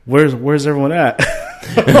 Where's everyone at?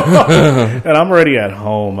 And I'm already at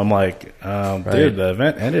home. I'm like, dude, the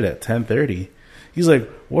event ended at 10:30. He's like,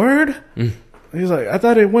 word? Mm. He's like, I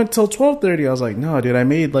thought it went till 12:30. I was like, no, dude, I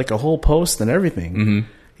made like a whole post and everything. Mm-hmm.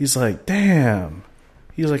 He's like, damn.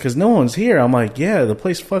 He's like, because no one's here. I'm like, yeah, the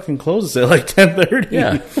place fucking closes at like 10:30.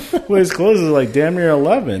 Yeah. The place closes at like damn near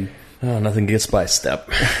 11. Oh, nothing gets by Step.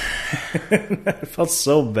 I felt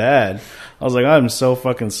so bad. I was like, I'm so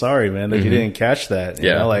fucking sorry, man, that you didn't catch that. You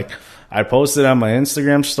know, like, I posted on my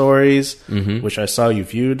Instagram stories, which I saw you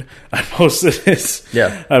viewed. I posted it.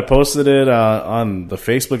 Yeah. I posted it on the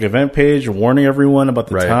Facebook event page, warning everyone about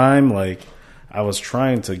the time. Like, I was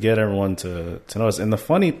trying to get everyone to notice. And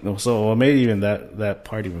what made even that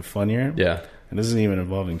part even funnier, and this isn't even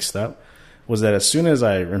involving Step, was that as soon as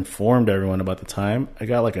I informed everyone about the time, I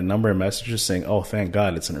got like a number of messages saying, "Oh, thank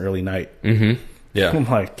God, it's an early night." Mm-hmm. Yeah. I'm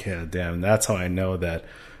like, yeah, damn. That's how I know that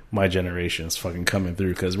my generation is fucking coming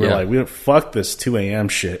through, because we're Yeah. like, we don't fuck this 2 a.m.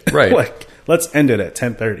 shit. Right. Like, let's end it at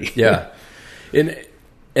 10:30. Yeah. And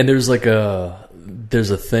there's like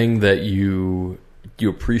there's a thing that you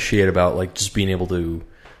appreciate about like just being able to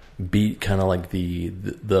beat kind of like the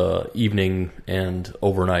evening and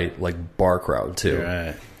overnight like bar crowd too.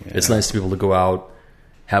 Right. Yeah. It's nice to be able to go out,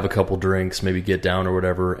 have a couple drinks, maybe get down or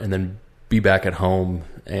whatever, and then be back at home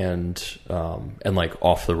and like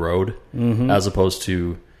off the road, as opposed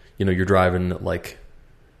to, you know, you're driving at like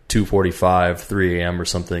 2:45, 3 a.m. or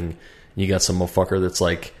something. And you got some motherfucker that's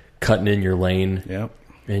like cutting in your lane, Yep.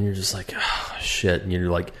 and you're just like, oh, shit, and you're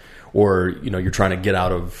like, or you know, you're trying to get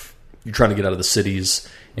out of the cities,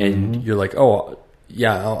 and you're like, oh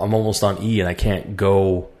yeah, I'm almost on E, and I can't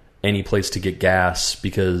go any place to get gas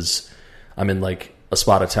because I'm in like a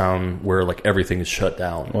spot of town where like everything is shut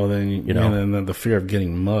down. Well, then you know, and then the fear of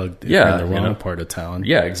getting mugged if Yeah, you're in the you wrong know. part of town.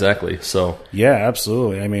 Yeah, exactly. So Yeah,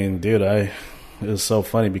 absolutely. I mean, dude, it was so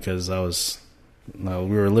funny because we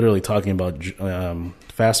were literally talking about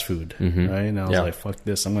fast food, right? And I was Yeah. like, fuck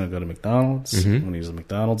this, I'm going to go to McDonald's. I'm going to use the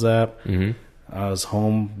McDonald's app. I was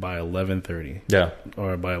home by 11:30. yeah,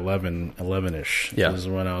 Or by 11-ish. Yeah. This is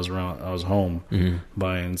when I was home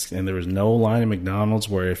by, and there was no line at McDonald's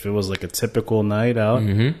where if it was like a typical night out,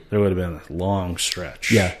 there would have been a long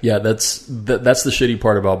stretch. yeah. That's the shitty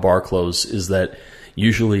part about bar close is that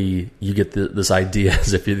usually you get this idea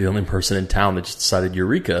as if you're the only person in town that just decided,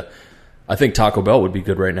 Eureka, I think Taco Bell would be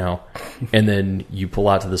good right now. And then you pull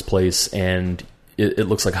out to this place and it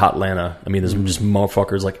looks like Hotlanta. I mean, there's just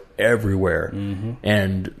motherfuckers like everywhere.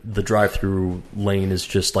 And the drive-through lane is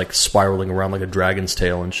just like spiraling around like a dragon's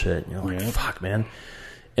tail and shit. And you're like, fuck, man.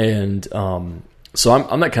 And so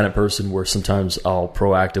I'm that kind of person where sometimes I'll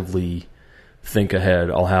proactively think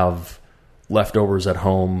ahead. I'll have leftovers at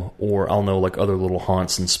home, or I'll know like other little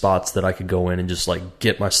haunts and spots that I could go in and just like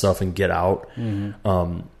get my stuff and get out.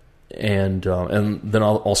 And then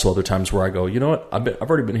I'll also other times where I go, you know what? I've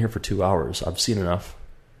already been here for 2 hours. I've seen enough.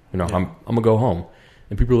 You know, I'm gonna go home.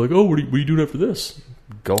 And people are like, oh, what are you doing after this?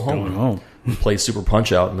 Go home. Going home. Play Super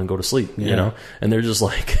Punch Out and then go to sleep. You know, and they're just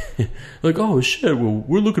like, oh shit. Well,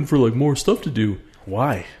 we're looking for like more stuff to do.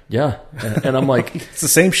 Why? Yeah, and I'm like, It's the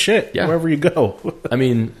same shit wherever you go. I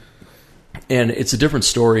mean, and it's a different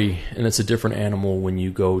story and it's a different animal when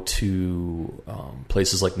you go to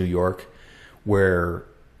places like New York, where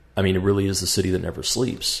I mean, it really is the city that never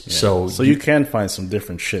sleeps. Yeah. So you can find some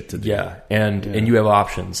different shit to do. Yeah, and you have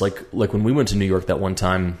options. Like when we went to New York that one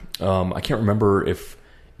time, I can't remember if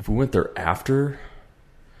we went there after.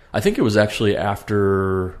 I think it was actually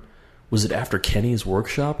after. Was it after Kenny's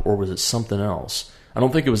workshop or was it something else? I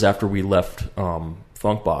don't think it was after we left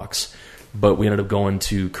Funkbox, but we ended up going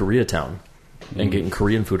to Koreatown and getting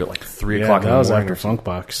Korean food at like 3 o'clock in the morning. That was after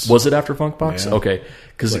Funkbox. Was it after Funkbox? Yeah. Okay,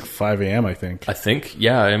 because like 5 a.m. I think.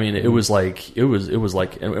 Yeah. I mean, it was like, and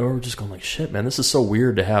we were just going like, shit, man, this is so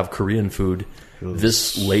weird to have Korean food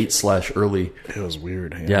this late / early. It was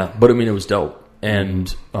weird. Yeah, but I mean, it was dope,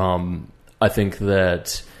 and I think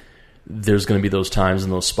that there's going to be those times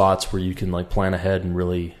and those spots where you can like plan ahead and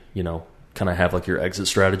really, you know, kind of have like your exit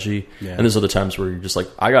strategy. Yeah. And there's other times where you're just like,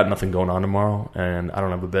 I got nothing going on tomorrow, and I don't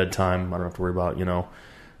have a bedtime. I don't have to worry about, you know,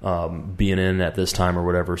 being in at this time or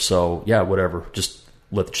whatever. So yeah, whatever. Just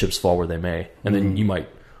let the chips fall where they may, and then you might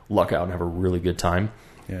luck out and have a really good time.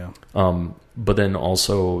 Yeah. But then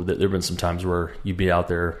also there've been some times where you'd be out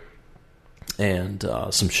there and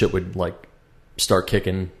some shit would like start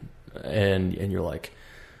kicking, and you're like,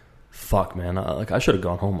 fuck, man, I should have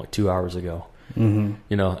gone home like 2 hours ago. You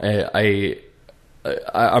know,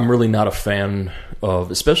 I'm really not a fan of,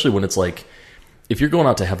 especially when it's like, if you're going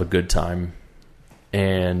out to have a good time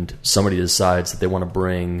and somebody decides that they want to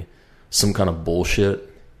bring some kind of bullshit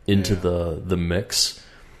into the mix,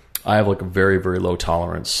 I have like a very, very low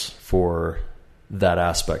tolerance for that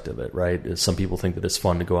aspect of it, right? Some people think that it's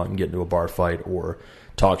fun to go out and get into a bar fight or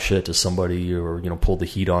talk shit to somebody, or, you know, pull the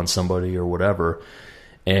heat on somebody or whatever.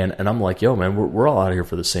 And I'm like, yo, man, we're all out here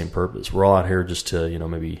for the same purpose. We're all out here just to, you know,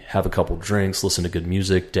 maybe have a couple drinks, listen to good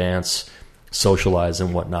music, dance, socialize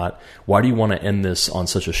and whatnot. Why do you want to end this on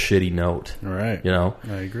such a shitty note? Right. You know?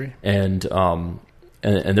 I agree. And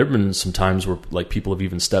there've been some times where like people have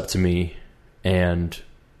even stepped to me and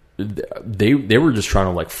they were just trying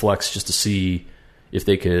to like flex just to see if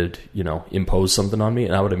they could, you know, impose something on me,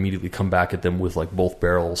 and I would immediately come back at them with like both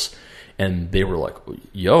barrels. And they were like,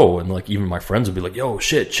 yo, and like even my friends would be like, yo,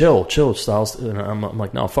 shit, chill, Styles. And I'm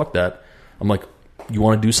like, no, fuck that. I'm like, you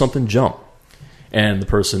want to do something? Jump. And the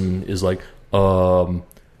person is like,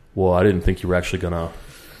 well, I didn't think you were actually going to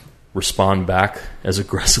respond back as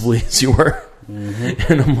aggressively as you were.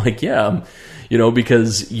 Mm-hmm. And I'm like, yeah,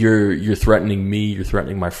 because you're threatening me, you're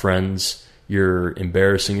threatening my friends, you're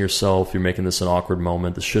embarrassing yourself, you're making this an awkward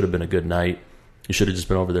moment. This should have been a good night. You should have just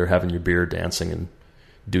been over there having your beer, dancing and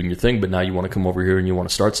doing your thing, but now you want to come over here and you want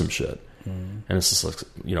to start some shit. Mm-hmm. And it's just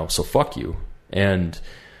like, so fuck you. And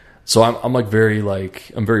so I'm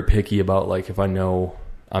very picky about, like, if I know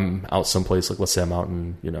I'm out someplace, like let's say I'm out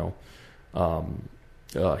in,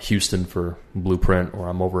 Houston for Blueprint, or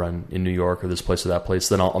I'm over in New York or this place or that place,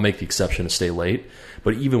 then I'll make the exception to stay late.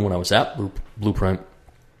 But even when I was at Blueprint,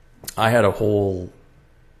 I had a whole,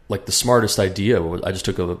 like, the smartest idea. I just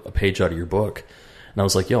took a page out of your book, and I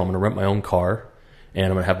was like, I'm going to rent my own car, and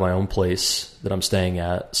I'm going to have my own place that I'm staying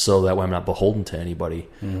at, so that way I'm not beholden to anybody.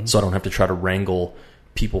 Mm-hmm. So I don't have to try to wrangle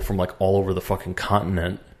people from, like, all over the fucking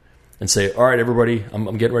continent and say, all right, everybody,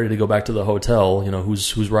 I'm getting ready to go back to the hotel.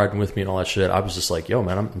 Who's riding with me and all that shit. I was just like, yo,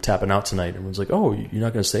 man, I'm tapping out tonight. Everyone's like, oh, you're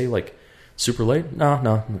not going to stay, like, super late? No,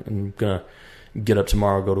 I'm going to get up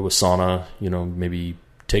tomorrow, go to a sauna, maybe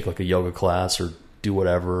take, like, a yoga class or do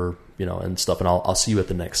whatever, and stuff, and I'll see you at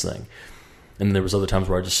the next thing. And there was other times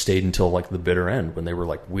where I just stayed until, like, the bitter end when they were,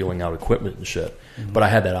 like, wheeling out equipment and shit. Mm-hmm. But I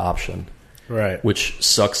had that option. Right. Which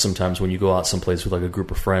sucks sometimes when you go out someplace with, like, a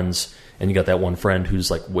group of friends and you got that one friend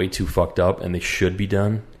who's, like, way too fucked up and they should be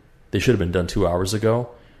done. They should have been done 2 hours ago.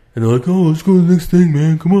 And they're like, oh, let's go to the next thing,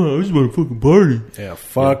 man. Come on, I just want to fucking party. Yeah,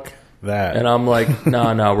 fuck that. And I'm like,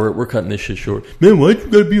 nah, we're cutting this shit short. Man, why'd you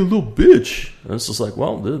gotta be a little bitch? And it's just like,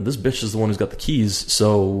 well, this bitch is the one who's got the keys,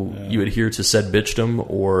 so you adhere to said bitchdom,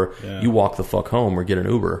 or you walk the fuck home or get an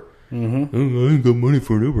Uber. Mm-hmm. I ain't got money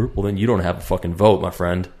for an Uber. Well, then you don't have a fucking vote, my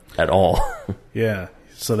friend, at all. Yeah.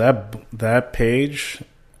 So that page,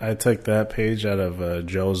 I took that page out of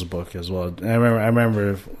Joe's book as well. And I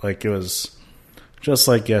remember, like, it was just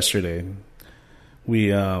like yesterday.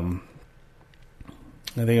 We, I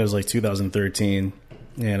think it was like 2013,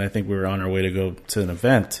 and I think we were on our way to go to an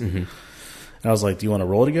event. Mm-hmm. And I was like, do you want to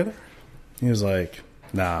roll together? He was like,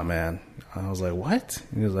 nah, man. I was like, what?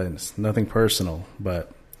 He was like, it's nothing personal,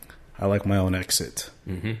 but I like my own exit.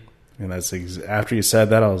 Mm-hmm. And that's after you said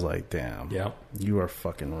that, I was like, damn, you are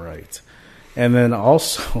fucking right. And then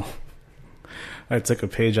also, I took a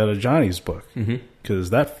page out of Johnny's book, because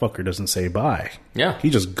that fucker doesn't say bye. Yeah. He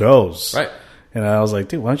just goes. Right. And I was like,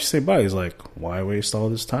 dude, why don't you say bye? He's like, why waste all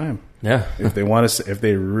this time? Yeah. If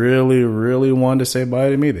they really, really wanted to say bye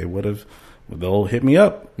to me, they'll hit me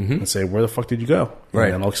up and say, where the fuck did you go?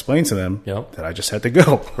 Right. And I'll explain to them that I just had to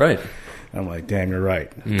go. Right. And I'm like, damn, you're right.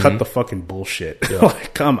 Cut the fucking bullshit.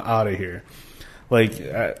 Like, come out of here. Like,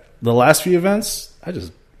 the last few events, I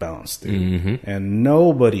just bounced, dude. Mm-hmm. And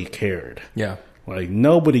nobody cared. Yeah. Like,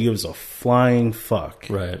 nobody gives a flying fuck.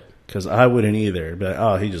 Right. Because I wouldn't either. But,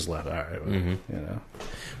 oh, he just left. All right.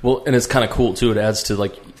 Well, and it's kind of cool, too. It adds to,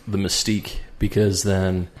 like, the mystique, because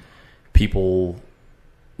then people,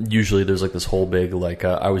 usually there's, like, this whole big, like,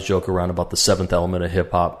 I always joke around about the seventh element of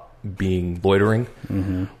hip-hop being loitering,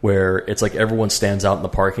 where it's like everyone stands out in the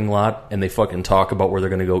parking lot and they fucking talk about where they're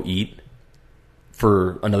going to go eat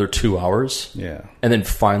for another 2 hours. Yeah. And then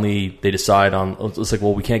finally they decide on, it's like,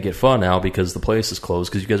 well, we can't get fun now because the place is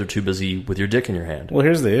closed because you guys are too busy with your dick in your hand. Well,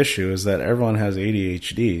 here's the issue is that everyone has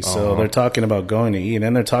ADHD. So they're talking about going to eat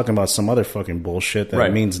and they're talking about some other fucking bullshit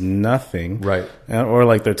that means nothing. Right. Or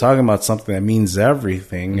like they're talking about something that means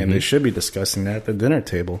everything and they should be discussing that at the dinner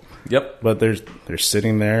table. Yep. But they're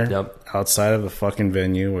sitting there outside of the fucking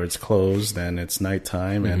venue where it's closed and it's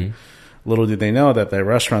nighttime and little did they know that the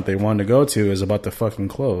restaurant they wanted to go to is about to fucking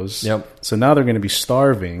close. Yep. So now they're going to be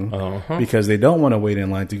starving because they don't want to wait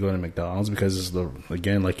in line to go to McDonald's because,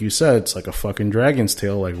 again, like you said, it's like a fucking dragon's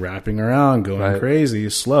tail, like wrapping around, going crazy,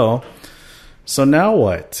 slow. So now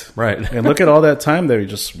what? Right. And look at all that time that we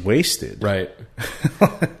just wasted. Right.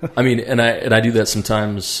 I mean, and I do that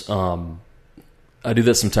sometimes. I do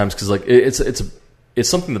that sometimes because, like, it's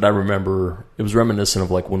something that I remember. It was reminiscent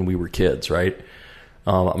of, like, when we were kids, right?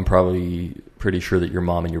 I'm probably pretty sure that your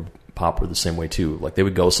mom and your pop were the same way too. Like they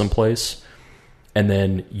would go someplace and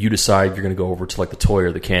then you decide you're going to go over to like the toy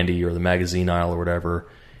or the candy or the magazine aisle or whatever.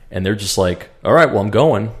 And they're just like, all right, well, I'm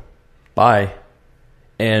going. Bye.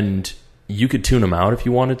 And you could tune them out if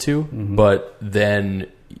you wanted to, but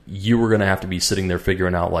then you were going to have to be sitting there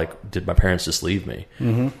figuring out like, did my parents just leave me?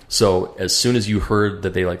 So as soon as you heard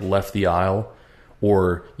that they like left the aisle,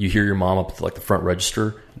 or you hear your mom up at like the front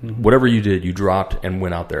register, whatever you did, you dropped and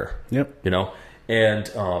went out there. Yep. You know? And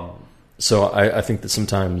so I think that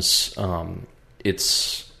sometimes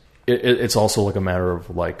it's also like a matter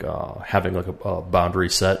of like having like a boundary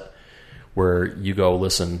set where you go,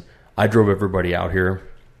 listen, I drove everybody out here.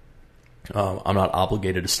 I'm not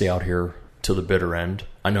obligated to stay out here to the bitter end.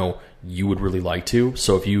 I know you would really like to,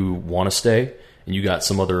 so if you want to stay and you got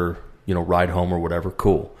some other, ride home or whatever,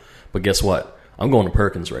 cool. But guess what? I'm going to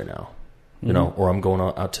Perkins right now, or I'm going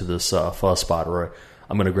out to this pho spot, or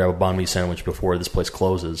I'm going to grab a banh mi sandwich before this place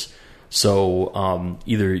closes. So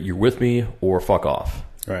either you're with me or fuck off.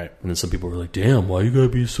 Right. And then some people were like, damn, why you gotta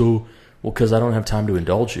be so... Well, because I don't have time to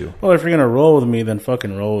indulge you. Well, if you're gonna roll with me, then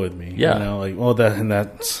fucking roll with me. Yeah.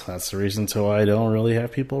 That's the reason to why I don't really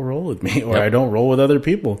have people roll with me, or I don't roll with other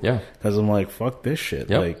people. Yeah. Because I'm like, fuck this shit.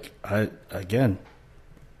 Yep. Like, I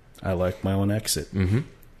like my own exit. Mm-hmm.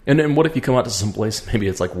 And then what if you come out to some place, maybe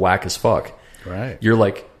it's like whack as fuck. Right. You're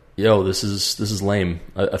like, yo, this is lame.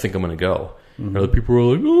 I think I'm gonna go. And other people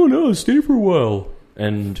are like, oh no, stay for a while.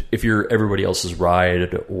 And if you're everybody else's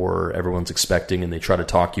ride or everyone's expecting and they try to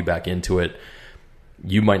talk you back into it,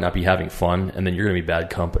 you might not be having fun, and then you're going to be bad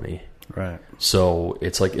company. Right. So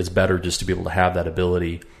it's like it's better just to be able to have that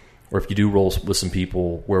ability. Or if you do roll with some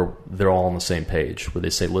people where they're all on the same page, where they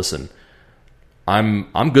say, listen,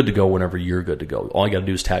 I'm good to go whenever you're good to go. All you got to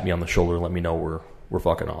do is tap me on the shoulder and let me know we're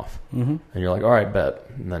fucking off. Mm-hmm. And you're like, all right, bet.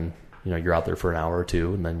 And then you're out there for an hour or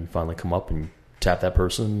two, and then you finally come up and tap that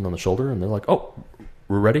person on the shoulder, and they're like, oh,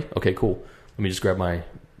 we're ready? Okay, cool. Let me just grab my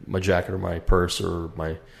jacket or my purse or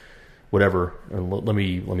my whatever, and let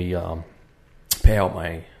me pay out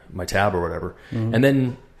my tab or whatever. Mm-hmm. And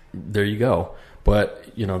then there you go. But,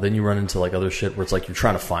 then you run into like other shit where it's like you're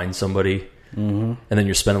trying to find somebody, and then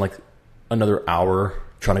you're spending like another hour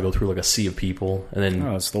trying to go through like a sea of people, and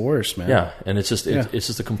then it's the worst, man. Yeah, and it's just it's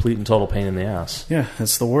just a complete and total pain in the ass. Yeah,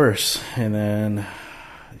 it's the worst. And then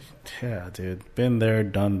yeah, dude, been there,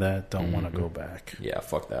 done that, don't want to go back. Yeah,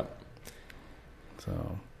 fuck that.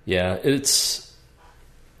 So yeah,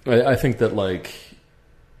 I think that like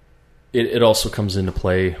it also comes into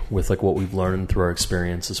play with like what we've learned through our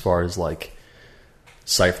experience as far as like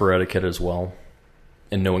cipher etiquette as well,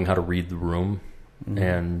 and knowing how to read the room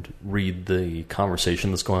and read the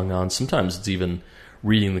conversation that's going on. Sometimes it's even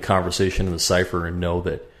reading the conversation in the cipher and know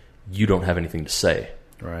that you don't have anything to say.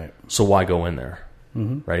 Right. So why go in there?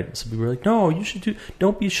 Mm-hmm. Right? So people are like, no, you should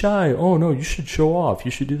don't be shy. Oh, no, you should show off.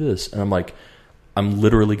 You should do this. And I'm like, I'm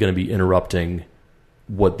literally going to be interrupting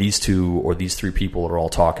what these two or these three people are all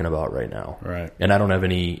talking about right now. Right. And I don't have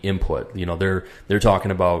any input. They're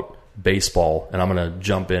talking about baseball, and I'm going to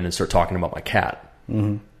jump in and start talking about my cat.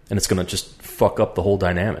 Mm-hmm. And it's going to just fuck up the whole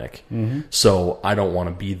dynamic. Mm-hmm. So I don't want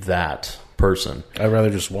to be that person. I'd rather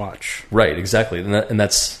just watch. Right, exactly. And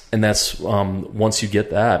that's once you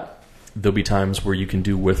get that, there'll be times where you can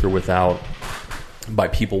do with or without by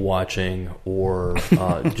people watching or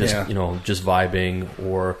just just vibing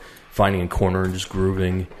or finding a corner and just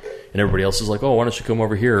grooving, and everybody else is like, oh, why don't you come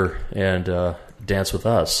over here and dance with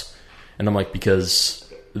us? And I'm like,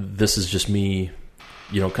 because this is just me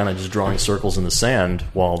kind of just drawing circles in the sand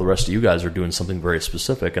while the rest of you guys are doing something very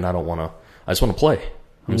specific, and I just want to play.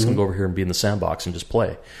 I'm just going to go over here and be in the sandbox and just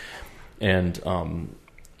play. And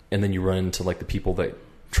then you run into like the people that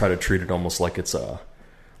try to treat it almost like it's a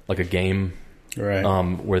game, right?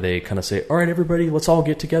 Where they kind of say, all right, everybody, let's all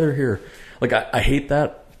get together here. Like I hate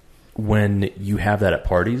that when you have that at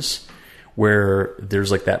parties where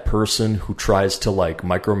there's like that person who tries to like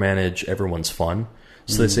micromanage everyone's fun.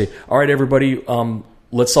 So they say, all right, everybody,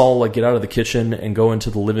 let's all like get out of the kitchen and go into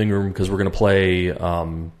the living room because we're going to play,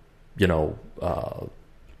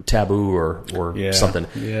 Taboo or something.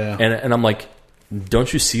 Yeah. And I'm like,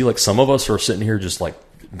 don't you see like some of us are sitting here just like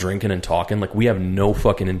drinking and talking? Like we have no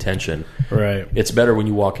fucking intention. Right. It's better when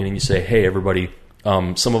you walk in and you say, hey, everybody,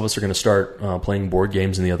 some of us are going to start playing board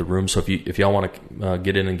games in the other room. So if y'all want to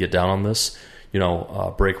get in and get down on this,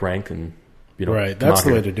 break rank and, right. That's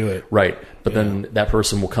the way to do it. Right. But then that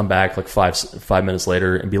person will come back like 5 minutes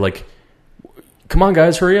later and be like, come on,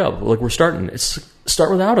 guys, hurry up. Like we're starting.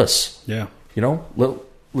 Start without us. Yeah.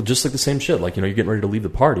 Just like the same shit. Like, you're getting ready to leave the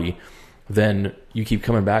party. Then you keep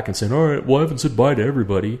coming back and saying, all right, well, I haven't said bye to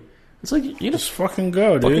everybody. It's like, just fucking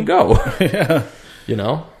go, dude. Fucking go.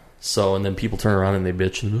 Yeah. So, and then people turn around and they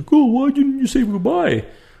bitch and they're like, oh, why didn't you say goodbye?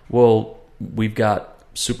 Well, we've got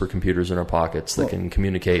supercomputers in our pockets that can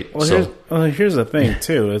communicate. Well, here's the thing,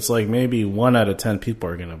 too. It's like maybe 1 out of 10 people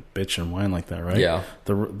are going to bitch and whine like that, right? Yeah.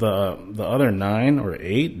 The other 9 or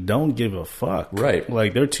 8 don't give a fuck. Right.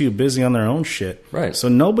 Like, they're too busy on their own shit. Right. So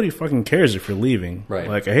nobody fucking cares if you're leaving. Right.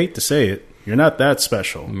 Like, I hate to say it, you're not that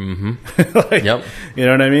special. Mm-hmm. Like, yep. You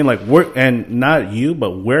know what I mean? Like, and not you,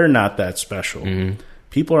 but we're not that special. Mm-hmm.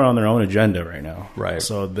 People are on their own agenda right now. Right.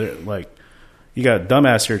 So they're like, You got a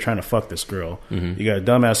dumbass here trying to fuck this girl. You got a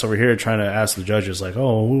dumbass over here trying to ask the judges, like,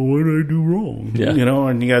 oh, what did I do wrong? Yeah. You know,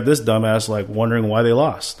 and you got this dumbass, like, wondering why they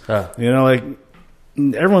lost. You know, like,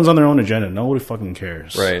 everyone's on their own agenda. Nobody fucking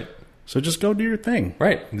cares. Right. So just go do your thing.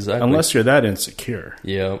 Right, exactly. Unless you're that insecure.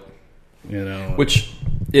 Yeah. You know. Which,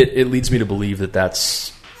 it leads me to believe that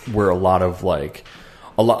that's where a lot of, like,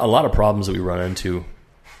 a lot of problems that we run into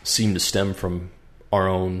seem to stem from our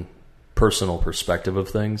own personal perspective of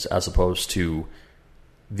things as opposed to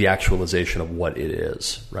the actualization of what it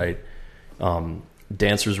is, right?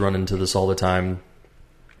 Dancers run into this all the time,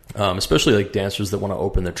 especially like dancers that want to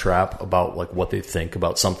open the trap about like what they think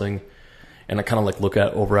about something. And I kind of like look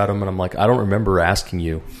over at them and I'm like, I don't remember asking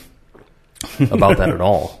you about that at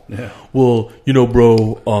all. Yeah. Well, you know,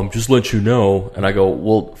 bro, just let you know. And I go,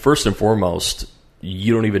 well, first and foremost,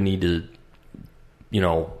 you don't even need to, you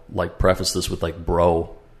know, like preface this with like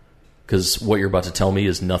bro, because what you're about to tell me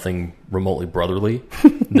is nothing remotely brotherly.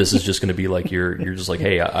 This is just going to be like you're just like,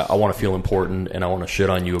 hey, I want to feel important and I want to shit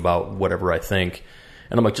on you about whatever I think.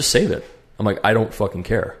 And I'm like, just save it. I'm like, I don't fucking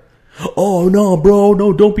care. Oh, no, bro,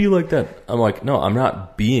 no, don't be like that. I'm like, no, I'm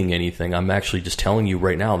not being anything. I'm actually just telling you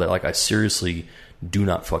right now that like I seriously do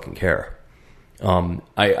not fucking care.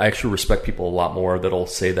 I actually respect people a lot more that'll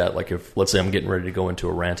say that, like if, let's say I'm getting ready to go into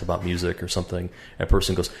a rant about music or something, and a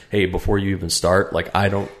person goes, hey, before you even start, like I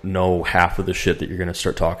don't know half of the shit that you're going to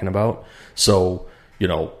start talking about, so, you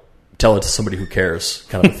know, tell it to somebody who cares,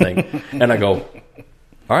 kind of a thing. And I go,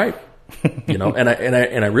 all right. You know, and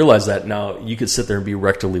I realize that now you could sit there and be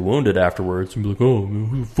rectally wounded afterwards and be like, oh,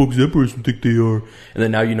 who the fuck does that person think they are? And then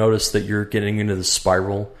now you notice that you're getting into this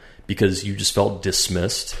spiral because you just felt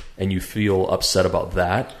dismissed and you feel upset about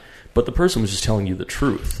that. But the person was just telling you the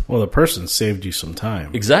truth. Well, the person saved you some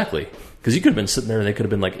time. Exactly. Because you could have been sitting there and they could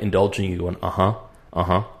have been like indulging you going, uh-huh.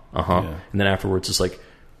 Yeah. And then afterwards it's like,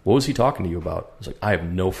 what was he talking to you about? I was like, I have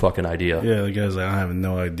no fucking idea. Yeah, the guy's like, I have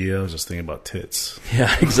no idea. I was just thinking about tits.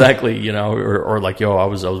 Yeah, exactly. You know, or like, yo, I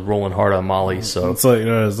was rolling hard on Molly. So it's like, you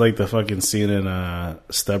know, it's like the fucking scene in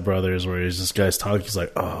Step Brothers where this guy's talking. He's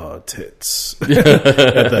like, oh, tits.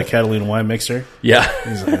 At the Catalina wine mixer. Yeah.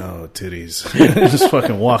 He's like, oh, titties. Just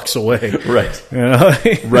fucking walks away. Right. You know?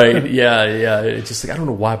 Right. Yeah. It's just like, I don't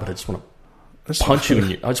know why, but I just want to punch you in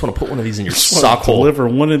your, I just want to put one of these in your sock hole. Deliver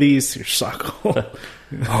one of these to your sock hole.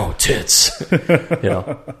 Oh, tits. You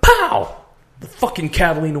know, pow! The fucking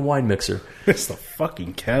Catalina wine mixer. It's the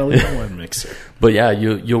fucking Catalina wine mixer. But yeah,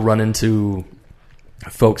 you'll run into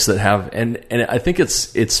folks that have, and I think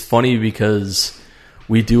it's funny because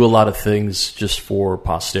we do a lot of things just for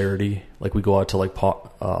posterity. Like we go out to like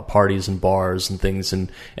parties and bars and things,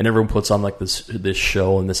 and everyone puts on like this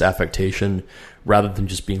show and this affectation rather than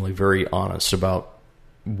just being like very honest about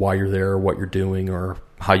why you're there, or what you're doing, or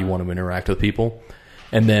how you want to interact with people.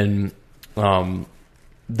 And then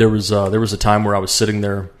there was a time where I was sitting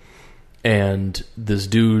there, and this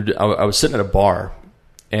dude, I was sitting at a bar,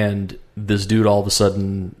 and this dude all of a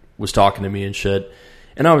sudden was talking to me and shit,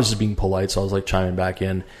 and I was just being polite, so I was like chiming back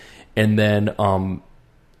in, and then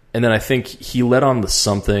I think he led on to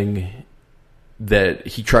something that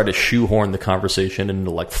he tried to shoehorn the conversation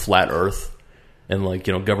into like flat Earth and like,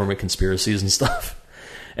 you know, government conspiracies and stuff.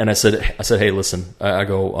 And I said, hey, listen, I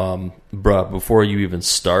go, bruh, before you even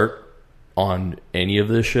start on any of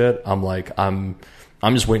this shit, I'm like, I'm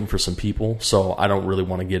just waiting for some people, so I don't really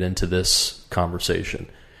want to get into this conversation.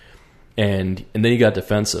 And then he got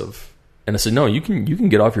defensive, and I said, no, you can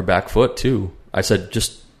get off your back foot too. I said,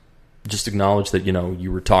 just acknowledge that, you know,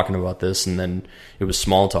 you were talking about this, and then it was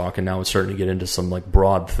small talk, and now it's starting to get into some like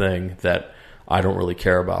broad thing that I don't really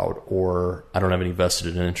care about, or I don't have any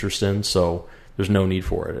vested interest in, so there's no need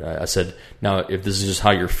for it. I said, now, if this is just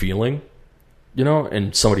how you're feeling, you know,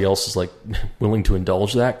 and somebody else is like willing to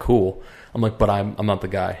indulge that, cool. I'm like, but I'm not the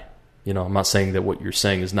guy. You know, I'm not saying that what you're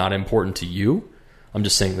saying is not important to you. I'm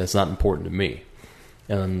just saying that's not important to me.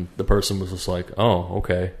 And the person was just like, oh,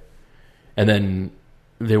 okay. And then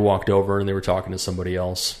they walked over and they were talking to somebody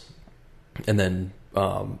else. And then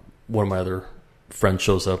one of my other friend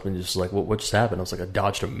shows up and just like, what just happened? I was like, I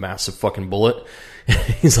dodged a massive fucking bullet.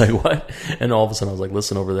 He's like, what? And all of a sudden I was like,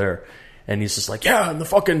 listen over there. And he's just like, yeah, and the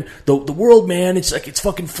fucking the world, man, it's like, it's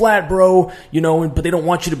fucking flat, bro, you know, but they don't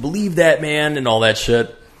want you to believe that, man, and all that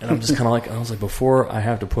shit. And I'm just kind of like, I was like, before I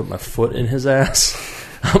have to put my foot in his ass,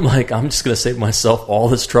 I'm like, I'm just gonna save myself all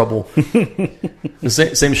this trouble.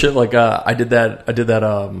 The same shit. Like I did that.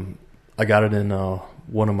 I got it in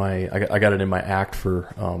one of my. I got it in my act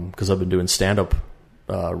for because I've been doing stand up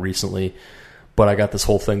recently, but I got this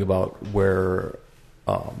whole thing about where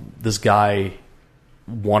this guy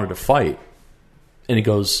wanted to fight, and he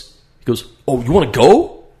goes, oh, you want to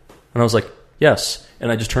go? And I was like, yes. And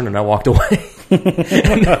I just turned and I walked away.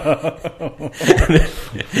 and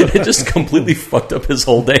it just completely fucked up his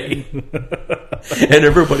whole day. And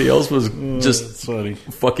everybody else was just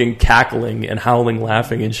fucking cackling and howling,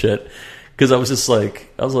 laughing and shit. Because I was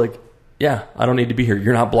like, yeah, I don't need to be here.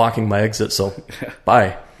 You're not blocking my exit, so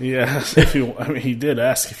bye. Yeah, he did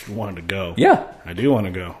ask if you wanted to go. Yeah, I do want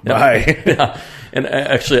to go. Bye. Yeah. And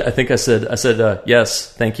actually, I think I said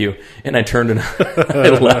yes, thank you, and I turned and I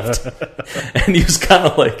left. And he was kind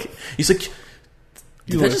of like, he's like,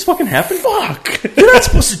 did that just fucking happen? Fuck, you're not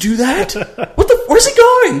supposed to do that. Where's he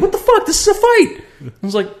going? What the fuck? This is a fight. I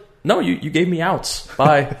was like, no, you gave me outs.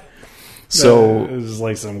 Bye. So it was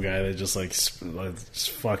like some guy that just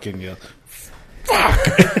fucking fuck.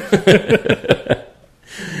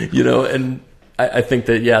 You know, and I think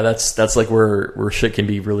that that's like where shit can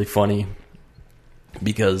be really funny,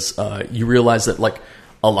 because you realize that like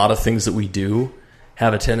a lot of things that we do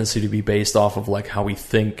have a tendency to be based off of like how we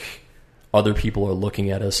think other people are looking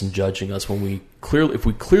at us and judging us if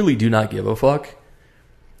we clearly do not give a fuck.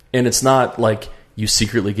 And it's not like you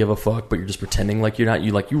secretly give a fuck, but you're just pretending like you're not.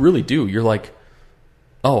 You really do. You're like,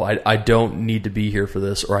 oh, I don't need to be here for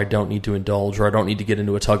this, or I don't need to indulge, or I don't need to get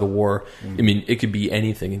into a tug of war. Mm-hmm. I mean, it could be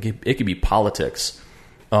anything. It could be politics.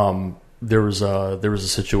 There was a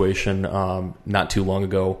situation not too long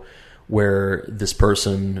ago where this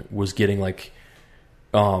person was getting like,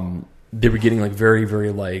 they were getting like very,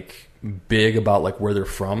 very like big about like where they're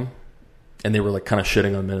from, and they were like kind of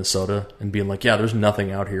shitting on Minnesota and being like, yeah, there's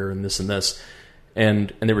nothing out here and this and this.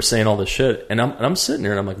 And they were saying all this shit, and I'm sitting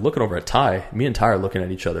there and I'm like looking over at Ty. Me and Ty are looking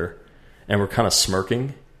at each other, and we're kind of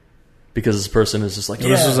smirking because this person is just like, yeah.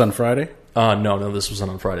 This was on Friday? No, this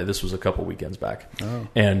wasn't on Friday. This was a couple weekends back.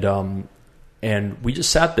 Oh. And we just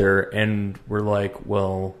sat there and we're like,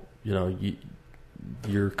 well, you know,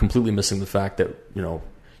 you're completely missing the fact that, you know,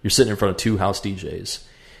 you're sitting in front of two house DJs,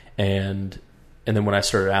 and then when I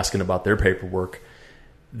started asking about their paperwork,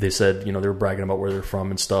 they said, you know, they were bragging about where they're from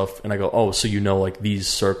and stuff. And I go, oh, so you know, like these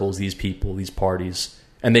circles, these people, these parties.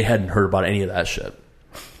 And they hadn't heard about any of that shit.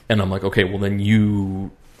 And I'm like, okay, well then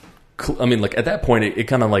I mean, like at that point, it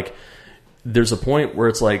kind of like, there's a point where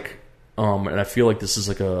it's like, and I feel like this is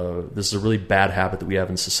a really bad habit that we have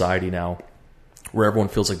in society now, where everyone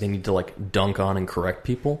feels like they need to like dunk on and correct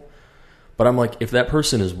people. But I'm like, if that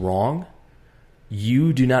person is wrong,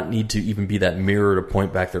 you do not need to even be that mirror to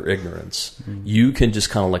point back their ignorance. Mm-hmm. You can just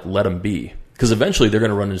kind of like let them be. Because eventually they're going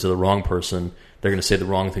to run into the wrong person. They're going to say the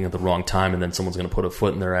wrong thing at the wrong time, and then someone's going to put a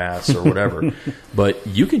foot in their ass or whatever. But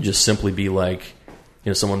you can just simply be like, you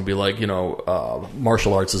know, someone would be like, you know,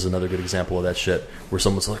 martial arts is another good example of that shit, where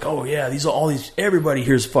someone's like, oh yeah, everybody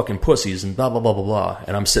here's fucking pussies and blah, blah, blah, blah, blah.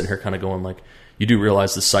 And I'm sitting here kind of going like, you do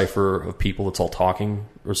realize the cipher of people that's all talking,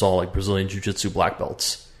 or it's all like Brazilian Jiu-Jitsu black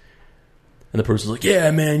belts. And the person's like,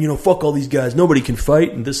 yeah, man, you know, fuck all these guys. Nobody can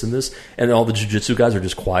fight and this and this. And then all the jiu-jitsu guys are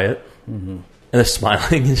just quiet. Mm-hmm. And they're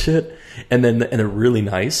smiling and shit. And they're really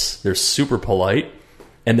nice. They're super polite.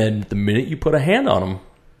 And then the minute you put a hand on them,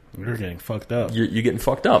 you're getting fucked up. You're getting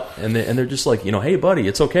fucked up. And they're just like, you know, hey, buddy,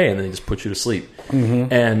 it's okay. And then they just put you to sleep.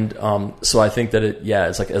 Mm-hmm. And so I think that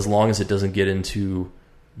it's like, as long as it doesn't get into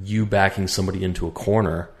you backing somebody into a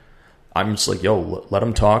corner, I'm just like, yo, let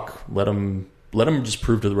them talk. Let them just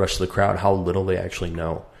prove to the rest of the crowd how little they actually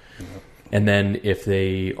know. Mm-hmm. And then if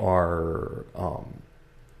they are,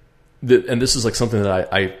 and this is like something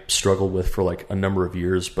that I struggled with for like a number of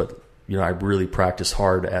years, but, you know, I really practiced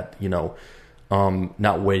hard at, you know,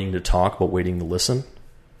 not waiting to talk, but waiting to listen.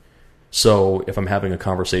 So if I'm having a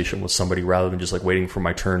conversation with somebody, rather than just like waiting for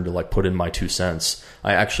my turn to like put in my 2 cents,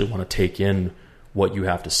 I actually want to take in what you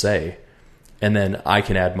have to say. And then I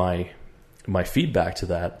can add my feedback to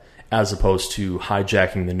that, as opposed to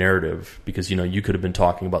hijacking the narrative, because, you know, you could have been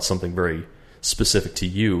talking about something very specific to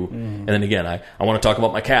you. And then again, I want to talk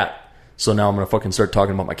about my cat. So now I'm going to fucking start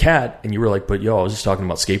talking about my cat. And you were like, but yo, I was just talking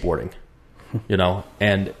about skateboarding, you know?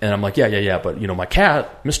 And I'm like, yeah. But, you know, my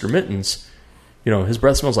cat, Mr. Mittens, you know, his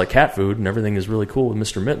breath smells like cat food and everything is really cool with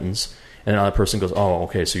Mr. Mittens. And now that person goes, oh,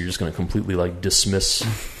 okay. So you're just going to completely like dismiss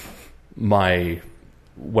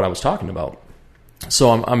what I was talking about.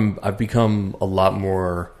 So I've become a lot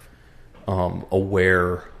more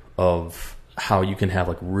aware of how you can have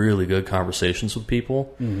like really good conversations with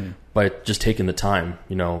people by just taking the time,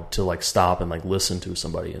 you know, to like stop and like listen to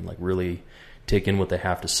somebody and like really take in what they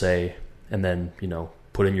have to say, and then, you know,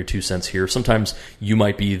 put in your 2 cents here. Sometimes you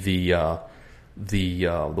might be the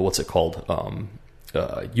what's it called?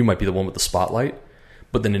 You might be the one with the spotlight,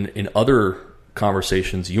 but then in other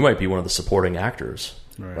conversations, you might be one of the supporting actors.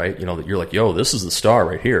 Right? You know, that you're like, yo, this is the star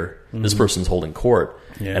right here. Mm-hmm. This person's holding court.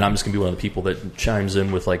 Yeah. And I'm just going to be one of the people that chimes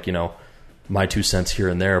in with like, you know, my 2 cents here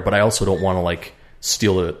and there, but I also don't want to like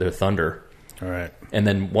steal their thunder. All right. And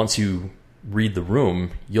then once you read the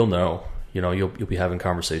room, you'll know. You'll be having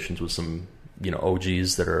conversations with some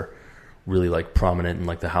OGs that are really like prominent in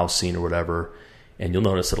like the house scene or whatever, and you'll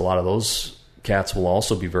notice that a lot of those cats will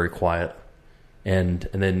also be very quiet, and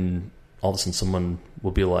then all of a sudden someone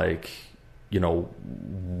will be like,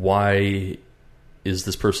 why is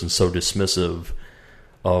this person so dismissive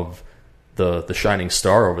of the shining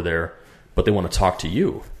star over there, but they want to talk to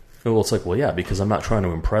you? Well, it's like, well, yeah, because I'm not trying to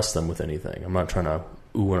impress them with anything. I'm not trying to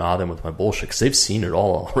ooh and ah them with my bullshit, because they've seen it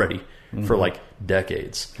all already for like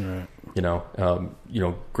decades. Right.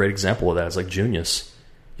 Great example of that is like Junius.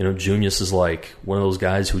 Junius is like one of those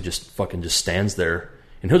guys who just fucking just stands there,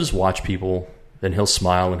 and he'll just watch people, then he'll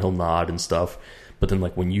smile and he'll nod and stuff. But then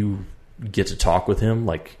like when you get to talk with him,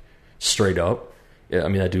 like straight up, I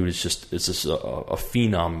mean, that dude is just, it's just a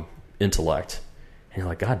phenom intellect. And you're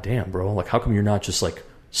like, God damn, bro, like how come you're not just like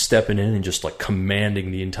stepping in and just like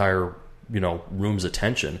commanding the entire, room's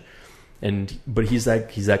attention? But he's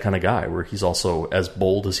that kind of guy where he's also as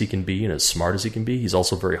bold as he can be and as smart as he can be. He's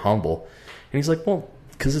also very humble. And he's like, well,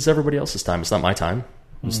 because it's everybody else's time. It's not my time.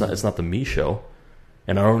 It's not the me show.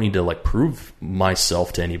 And I don't need to like prove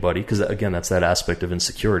myself to anybody, because again, that's that aspect of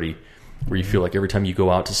insecurity where you feel like every time you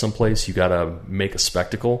go out to some place, you got to make a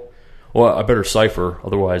spectacle. Well, I better cipher,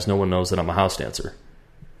 otherwise no one knows that I'm a house dancer.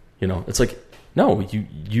 It's like, no,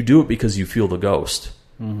 you do it because you feel the ghost,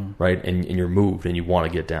 right? And you're moved and you want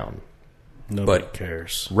to get down. Nobody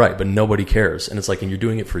cares. Right, but nobody cares. And it's like, and you're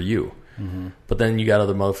doing it for you. But then you got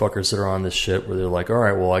other motherfuckers that are on this shit where they're like, all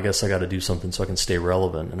right, well, I guess I got to do something so I can stay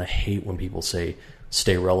relevant. And I hate when people say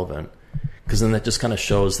stay relevant, because then that just kind of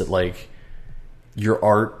shows that like your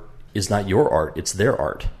art is not your art, it's their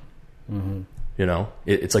art.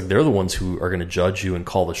 It's like they're the ones who are going to judge you and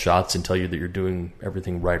call the shots and tell you that you're doing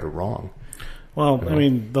everything right or wrong. Well, I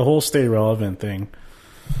mean, the whole stay relevant thing,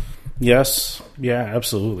 yes, yeah,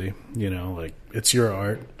 absolutely. Like it's your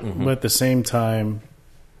art, but at the same time,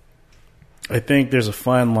 I think there's a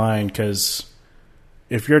fine line, because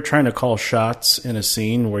if you're trying to call shots in a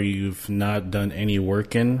scene where you've not done any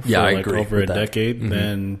work in for like over a decade,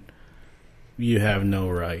 then you have no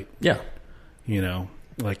right. Yeah.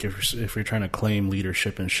 Like if you're trying to claim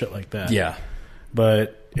leadership and shit like that. Yeah.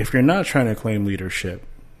 But if you're not trying to claim leadership,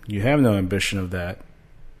 you have no ambition of that,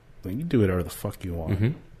 then you do whatever the fuck you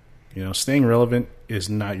want. Staying relevant is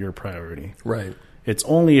not your priority. Right. It's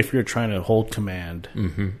only if you're trying to hold command.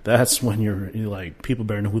 That's when you're like, people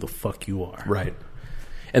better know who the fuck you are. Right.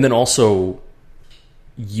 And then also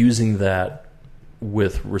using that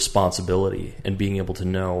with responsibility and being able to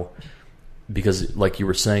know, because like you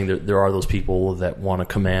were saying, there are those people that want to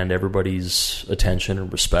command everybody's attention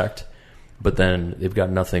and respect, but then they've got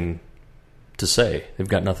nothing to say. They've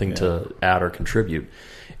got nothing to add or contribute.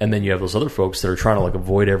 And then you have those other folks that are trying to like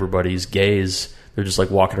avoid everybody's gaze. They're just like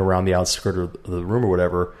walking around the outskirt of the room or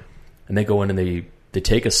whatever, and they go in and they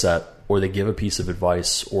take a set, or they give a piece of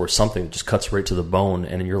advice or something that just cuts right to the bone,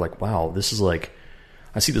 and you're like, wow, this is like,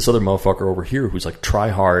 I see this other motherfucker over here who's like try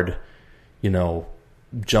hard,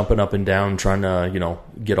 jumping up and down, trying to,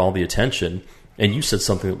 get all the attention, and you said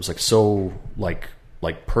something that was like so like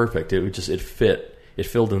perfect. It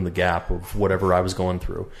filled in the gap of whatever I was going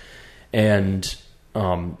through. And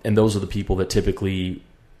those are the people that typically,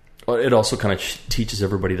 it also kind of teaches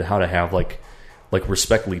everybody how to have like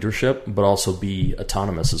respect leadership, but also be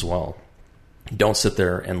autonomous as well. Don't sit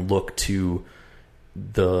there and look to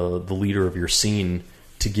the leader of your scene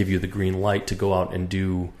to give you the green light to go out and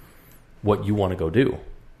do what you want to go do.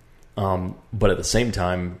 But at the same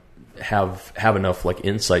time, have enough like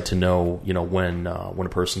insight to know, when a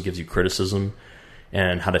person gives you criticism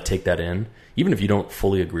and how to take that in. Even if you don't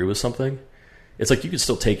fully agree with something, it's like you can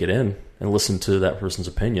still take it in and listen to that person's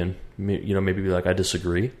opinion. Maybe be like, I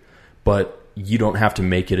disagree, but you don't have to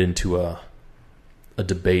make it into a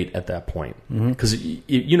debate at that point, because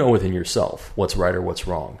within yourself what's right or what's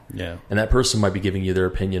wrong. Yeah. And that person might be giving you their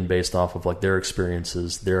opinion based off of like their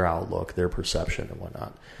experiences, their outlook, their perception and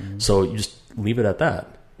whatnot. So you just leave it at that,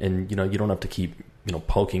 and you don't have to keep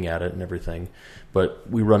poking at it and everything. But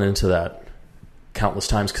we run into that countless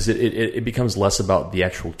times, because it becomes less about the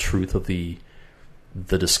actual truth of the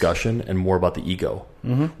discussion and more about the ego.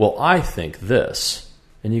 Well, I think this,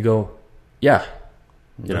 and you go, yeah,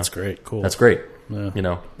 that's great, cool, that's great.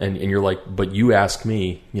 Yeah. And you're like, but you ask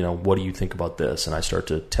me, what do you think about this? And I start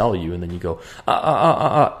to tell you, and then you go,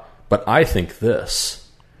 but I think this.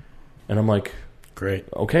 And I'm like, great.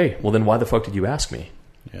 Okay, well then why the fuck did you ask me?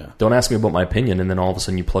 Yeah. Don't ask me about my opinion, and then all of a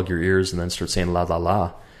sudden you plug your ears and then start saying la la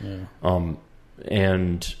la. Yeah.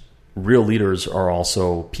 And real leaders are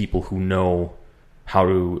also people who know how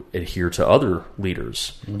to adhere to other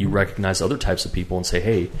leaders. You recognize other types of people and say,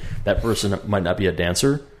 hey, that person might not be a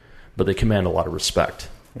dancer, but they command a lot of respect.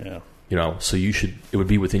 Yeah. You know, so it would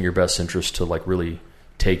be within your best interest to like really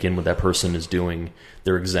take in what that person is doing,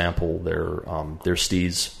 their example, their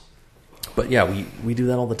steez. But yeah, we do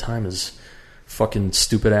that all the time as fucking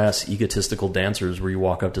stupid ass egotistical dancers, where you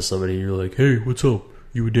walk up to somebody and you're like, hey, what's up?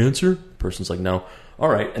 You a dancer? Person's like, no. All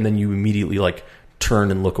right. And then you immediately like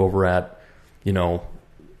turn and look over at, you know,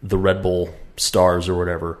 the Red Bull stars or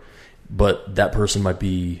whatever. But that person might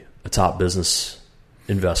be a top business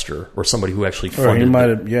investor or somebody who actually funded.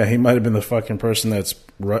 Or he might have been the fucking person that's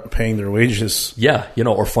paying their wages. Yeah, you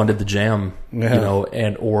know, or funded the jam. Yeah. You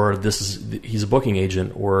know, or he's a booking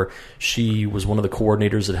agent, or she was one of the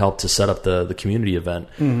coordinators that helped to set up the community event.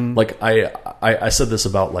 Mm-hmm. Like I said this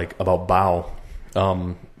about Bao,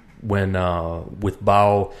 when with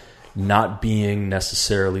Bao not being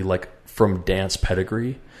necessarily like from dance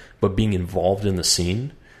pedigree, but being involved in the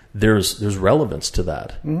scene, there's relevance to that.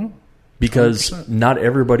 Mm-hmm. Because 100%. Not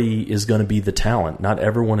everybody is going to be the talent. Not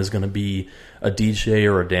everyone is going to be a DJ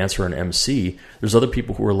or a dancer or an MC. There's other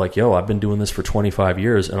people who are like, yo, I've been doing this for 25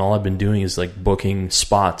 years, and all I've been doing is like booking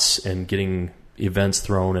spots and getting events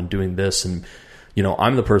thrown and doing this. And, you know,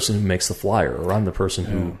 I'm the person who makes the flyer, or I'm the person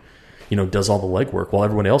who, you know, does all the legwork, while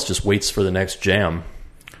everyone else just waits for the next jam.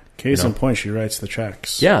 Case in point, she writes the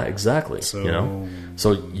checks. Yeah, exactly. So, you know,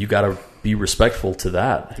 so you got to be respectful to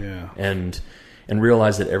that. Yeah. And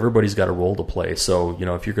realize that everybody's got a role to play. So, you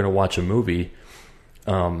know, if you're going to watch a movie,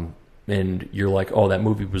 and you're like, oh, that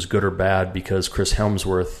movie was good or bad because Chris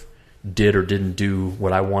Hemsworth did or didn't do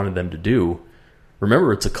what I wanted them to do,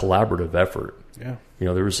 remember, it's a collaborative effort. Yeah. You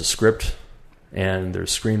know, there was a script, and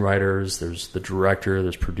there's screenwriters, there's the director,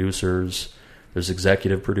 there's producers, there's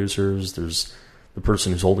executive producers, there's the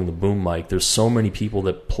person who's holding the boom mic. There's so many people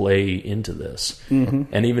that play into this.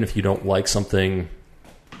 Mm-hmm. And even if you don't like something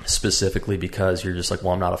specifically because you're just like,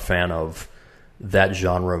 well, I'm not a fan of that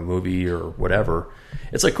genre of movie or whatever,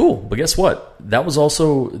 it's like, cool, but guess what, that was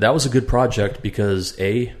a good project because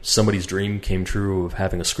A, somebody's dream came true of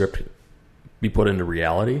having a script be put into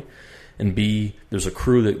reality, and B, there's a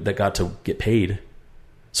crew that got to get paid.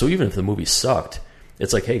 So even if the movie sucked,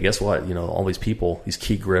 it's like, hey, guess what, you know, all these people, these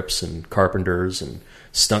key grips and carpenters and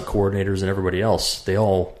stunt coordinators and everybody else,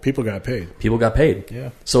 people got paid. Yeah.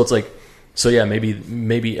 So it's like, so yeah,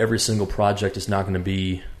 maybe every single project is not going to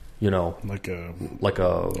be, you know, like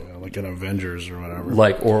an Avengers or whatever,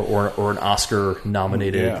 like or an Oscar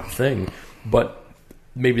nominated thing, but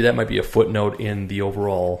maybe that might be a footnote in the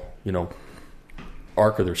overall, you know,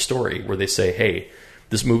 arc of their story, where they say, hey,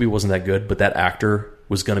 this movie wasn't that good, but that actor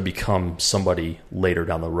was going to become somebody later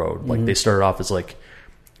down the road. Like they started off as like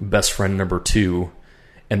best friend number 2,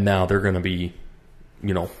 and now they're going to be,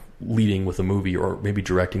 you know, leading with a movie or maybe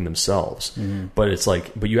directing themselves. But it's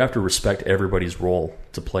like, but you have to respect everybody's role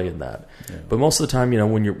to play in that. But most of the time, you know,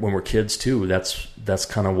 when we're kids too, that's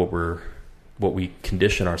kind of what we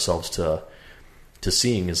condition ourselves to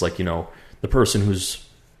seeing, is like, you know, the person who's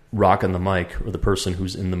rocking the mic or the person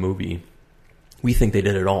who's in the movie, we think they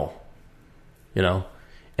did it all, you know.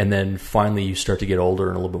 And then finally you start to get older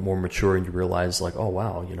and a little bit more mature, and you realize like, oh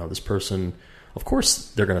wow, you know, this person, of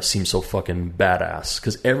course they're going to seem so fucking badass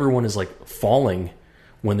because everyone is like falling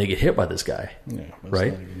when they get hit by this guy. Yeah,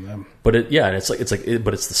 right? But it's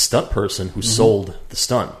the stunt person who sold the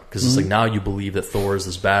stunt, because it's like, now you believe that Thor is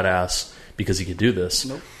this badass because he could do this.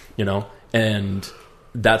 Nope. You know? And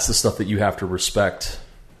that's the stuff that you have to respect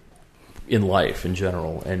in life in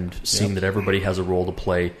general, and seeing that everybody has a role to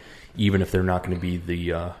play, even if they're not going to be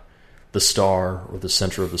the star or the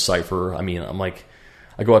center of the cipher. I mean, I'm like,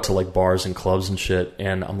 I go out to like bars and clubs and shit,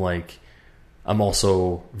 and I'm like, I'm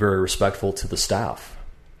also very respectful to the staff,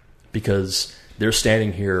 because they're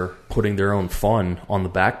standing here putting their own fun on the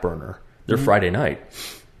back burner. Their Friday night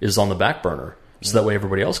is on the back burner, so that way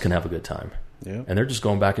everybody else can have a good time. Yeah. And they're just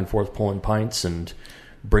going back and forth pulling pints and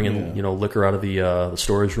bringing you know, liquor out of the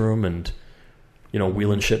storage room, and you know,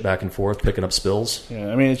 wheeling shit back and forth, picking up spills.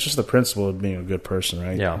 Yeah, I mean, it's just the principle of being a good person,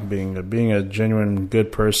 right? Yeah. Being a genuine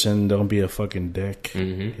good person. Don't be a fucking dick.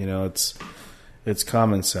 Mm-hmm. You know, it's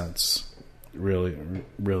common sense. Really,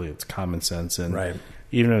 it's common sense. And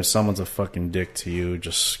even if someone's a fucking dick to you,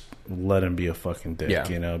 just let him be a fucking dick.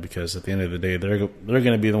 You know, because at the end of the day, they're going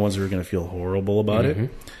to be the ones who are going to feel horrible about it.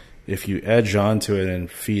 If you edge onto it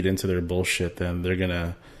and feed into their bullshit, then they're going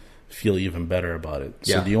to feel even better about it.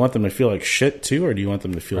 So do you want them to feel like shit too, or do you want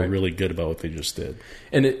them to feel really good about what they just did?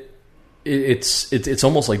 And it's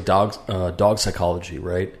almost like dog psychology,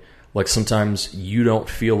 right? Like sometimes you don't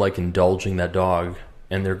feel like indulging that dog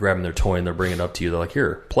and they're grabbing their toy and they're bringing it up to you. They're like,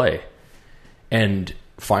 here, play. And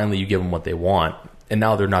finally you give them what they want, and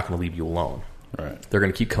now they're not going to leave you alone. Right. They're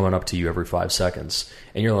going to keep coming up to you every 5 seconds.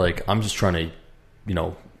 And you're like, I'm just trying to,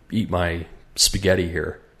 eat my spaghetti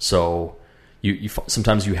here. So you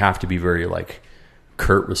sometimes you have to be very like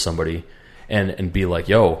curt with somebody and be like,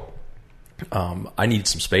 yo, I need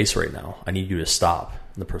some space right now. I need you to stop.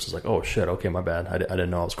 And the person's like, oh shit, okay, my bad. I didn't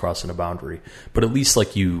know I was crossing a boundary. But at least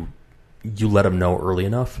like you let them know early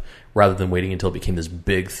enough rather than waiting until it became this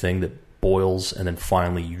big thing that boils and then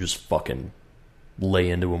finally you just fucking lay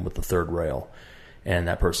into them with the third rail. And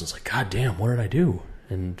that person's like, God damn, what did I do?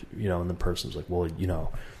 And, and the person's like, well,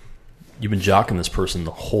 you've been jocking this person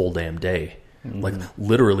the whole damn day. Mm-hmm. Like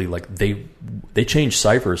literally, like they changed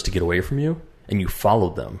ciphers to get away from you and you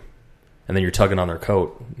followed them. And then you're tugging on their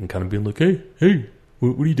coat and kind of being like, hey,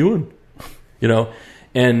 what are you doing?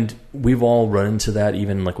 And we've all run into that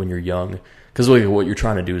even like when you're young. Because what you're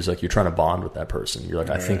trying to do is like you're trying to bond with that person. You're like,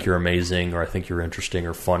 I think you're amazing, or I think you're interesting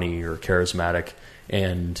or funny or charismatic,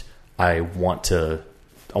 and I want to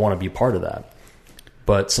be a part of that.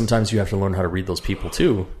 But sometimes you have to learn how to read those people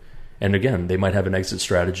too. And again, they might have an exit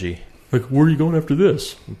strategy. Like, where are you going after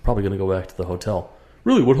this? I'm probably going to go back to the hotel.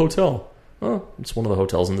 Really? What hotel? Oh, it's one of the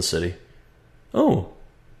hotels in the city. Oh,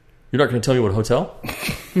 you're not going to tell me what hotel?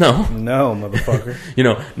 No. No, motherfucker.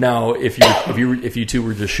 Now if you two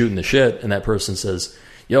were just shooting the shit and that person says,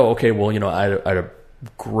 yo, okay, well, I had a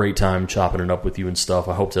great time chopping it up with you and stuff.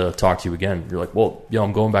 I hope to talk to you again. You're like, well,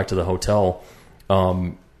 I'm going back to the hotel.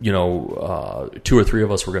 2 or 3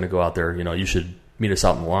 of us were going to go out there. You should meet us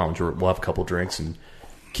out in the lounge, or we'll have a couple drinks and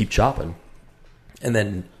keep chopping. And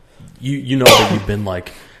then you know that you've been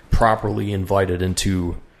like properly invited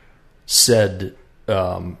into said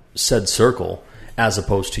circle, as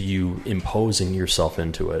opposed to you imposing yourself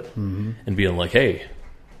into it and being like, hey,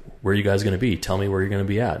 where are you guys going to be? Tell me where you're going to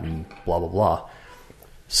be at, and blah, blah, blah.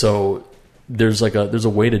 So there's a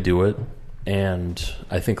way to do it. And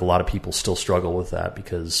I think a lot of people still struggle with that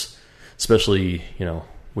because, especially,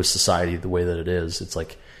 with society the way that it is, it's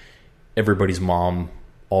like everybody's mom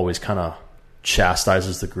always kind of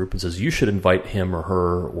chastises the group and says, you should invite him or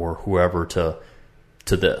her or whoever to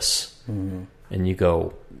this. Mm-hmm. And you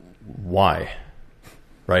go, why?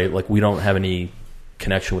 Right? Like, we don't have any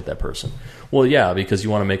connection with that person. Well, yeah, because you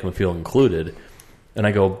want to make them feel included. And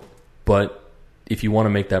I go, but if you want to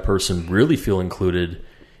make that person really feel included,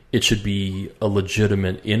 it should be a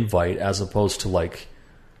legitimate invite as opposed to like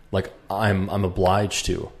I'm obliged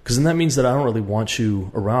to. Because then that means that I don't really want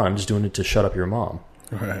you around. I'm just doing it to shut up your mom.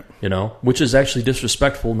 Right. Which is actually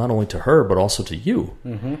disrespectful not only to her but also to you.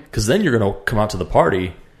 Because then you're going to come out to the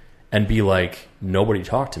party and be like, nobody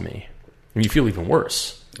talked to me. And you feel even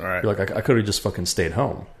worse. Right. You're like, I could have just fucking stayed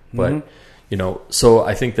home. But, so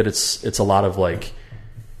I think that it's a lot of like,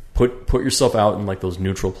 put yourself out in like those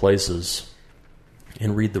neutral places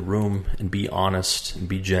and read the room and be honest and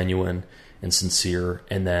be genuine and sincere,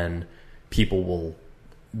 and then people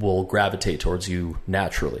will gravitate towards you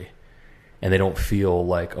naturally. And they don't feel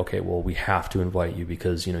like, okay, well, we have to invite you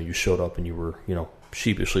because, you showed up and you were,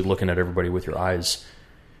 sheepishly looking at everybody with your eyes,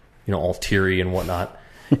 all teary and whatnot.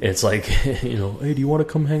 It's like, hey, do you want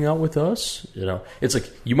to come hang out with us? It's like,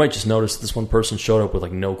 you might just notice this one person showed up with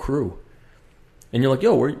like no crew. And you're like,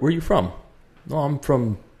 yo, where are you from? No, I'm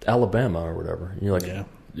from Alabama or whatever. And you're like,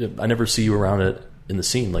 yeah. I never see you around it in the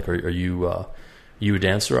scene. Like, are you a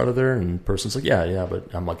dancer out of there? And the person's like, yeah,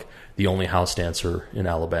 but I'm like the only house dancer in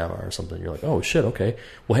Alabama or something. You're like, oh shit, okay.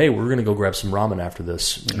 Well, hey, we're gonna go grab some ramen after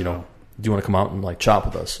this. Do you want to come out and like chop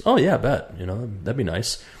with us? Oh yeah, bet. That'd be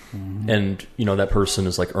nice. Mm-hmm. And that person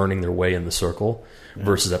is like earning their way in the circle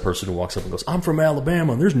versus that person who walks up and goes, I'm from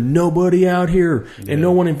Alabama and there's nobody out here and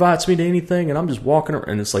no one invites me to anything and I'm just walking around.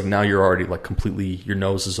 And it's like, now you're already like completely, your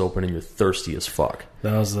nose is open and you're thirsty as fuck.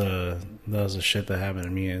 That was the shit that happened to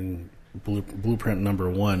me in Blueprint number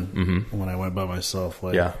 1 when I went by myself.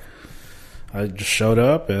 Like, I just showed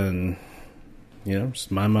up and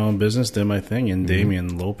just mind my own business, did my thing, and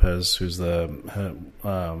Damian Lopez, who's the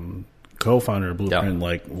co-founder of Blueprint,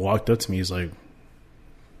 like walked up to me. He's like,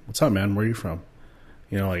 "What's up, man? Where are you from?"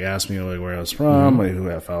 Like asked me like where I was from, like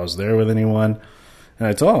if I was there with anyone. And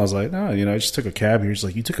I told him, I was like, "No, I just took a cab here." He's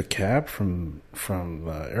like, "You took a cab from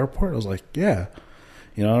the airport?" I was like, "Yeah.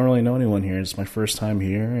 I don't really know anyone here. It's my first time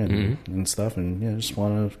here and stuff, and I just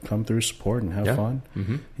want to come through, support, and have fun."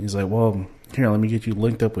 Mm-hmm. He's like, "Well, here, let me get you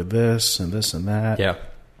linked up with this and this and that." Yeah.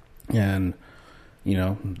 And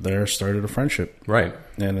there started a friendship. Right.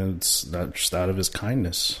 And it's not just out of his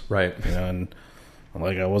kindness. Right. And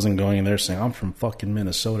like, I wasn't going in there saying, I'm from fucking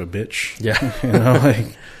Minnesota, bitch. Yeah.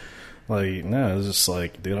 like, no, it was just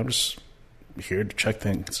like, dude, I'm just here to check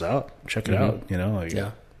things out. Check it out. You know, like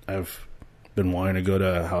I've been wanting to go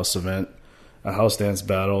to a house event, a house dance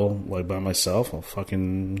battle, like by myself. Well,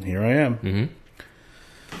 fucking here I am. Mm-hmm.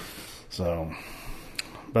 So,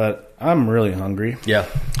 but I'm really hungry. Yeah.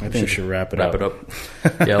 I think we should wrap it up.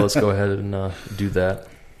 Yeah, let's go ahead and do that.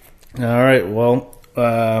 All right. Well,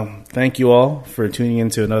 thank you all for tuning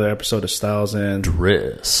into another episode of Styles and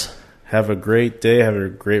Driss. Have a great day. Have a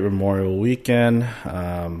great Memorial weekend.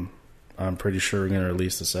 I'm pretty sure we're going to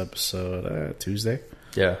release this episode Tuesday.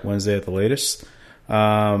 Yeah. Wednesday at the latest.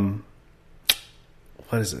 What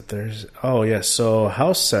is it? Oh, yeah. So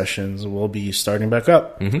house sessions will be starting back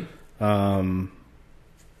up. Mm-hmm.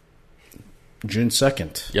 June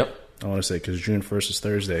 2nd. Yep. I want to say because June 1st is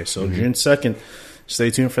Thursday. So June 2nd,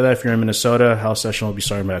 stay tuned for that. If you're in Minnesota, house session will be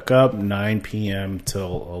starting back up 9 p.m.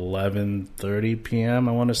 till 11:30 p.m.,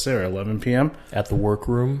 I want to say, or 11 p.m. At the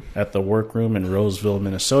workroom. At the workroom in Roseville,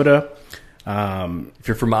 Minnesota. If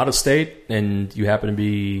you're from out of state and you happen to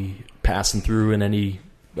be passing through in any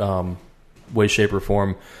way, shape, or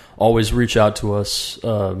form, always reach out to us.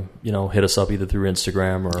 Hit us up either through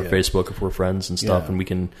Instagram or Facebook if we're friends and stuff, and we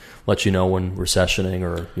can let you know when we're sessioning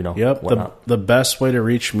or whatnot. The best way to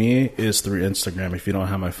reach me is through Instagram if you don't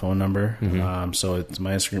have my phone number. So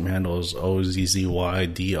my Instagram handle is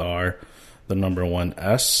OZZYDR, the number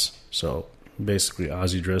 1S. So basically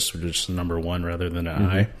Ozzy Driss, which is the number 1 rather than an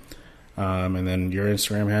I. And then your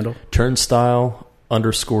Instagram handle?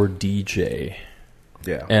 Turnstile_DJ.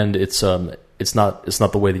 Yeah. And it's not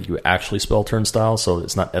the way that you actually spell turnstile, so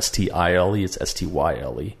it's not STILE, it's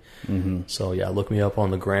STYLE. So yeah, look me up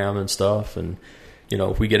on the gram and stuff, and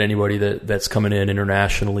if we get anybody that's coming in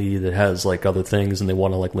internationally that has like other things and they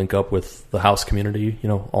want to like link up with the house community,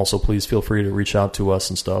 also please feel free to reach out to us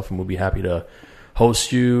and stuff, and we'll be happy to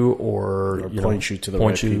host you or point you to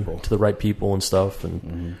the right people and stuff,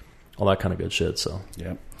 and all that kind of good shit. So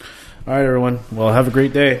yeah. All right, everyone. Well, have a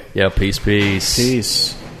great day. Yeah. Peace.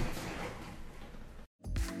 Peace.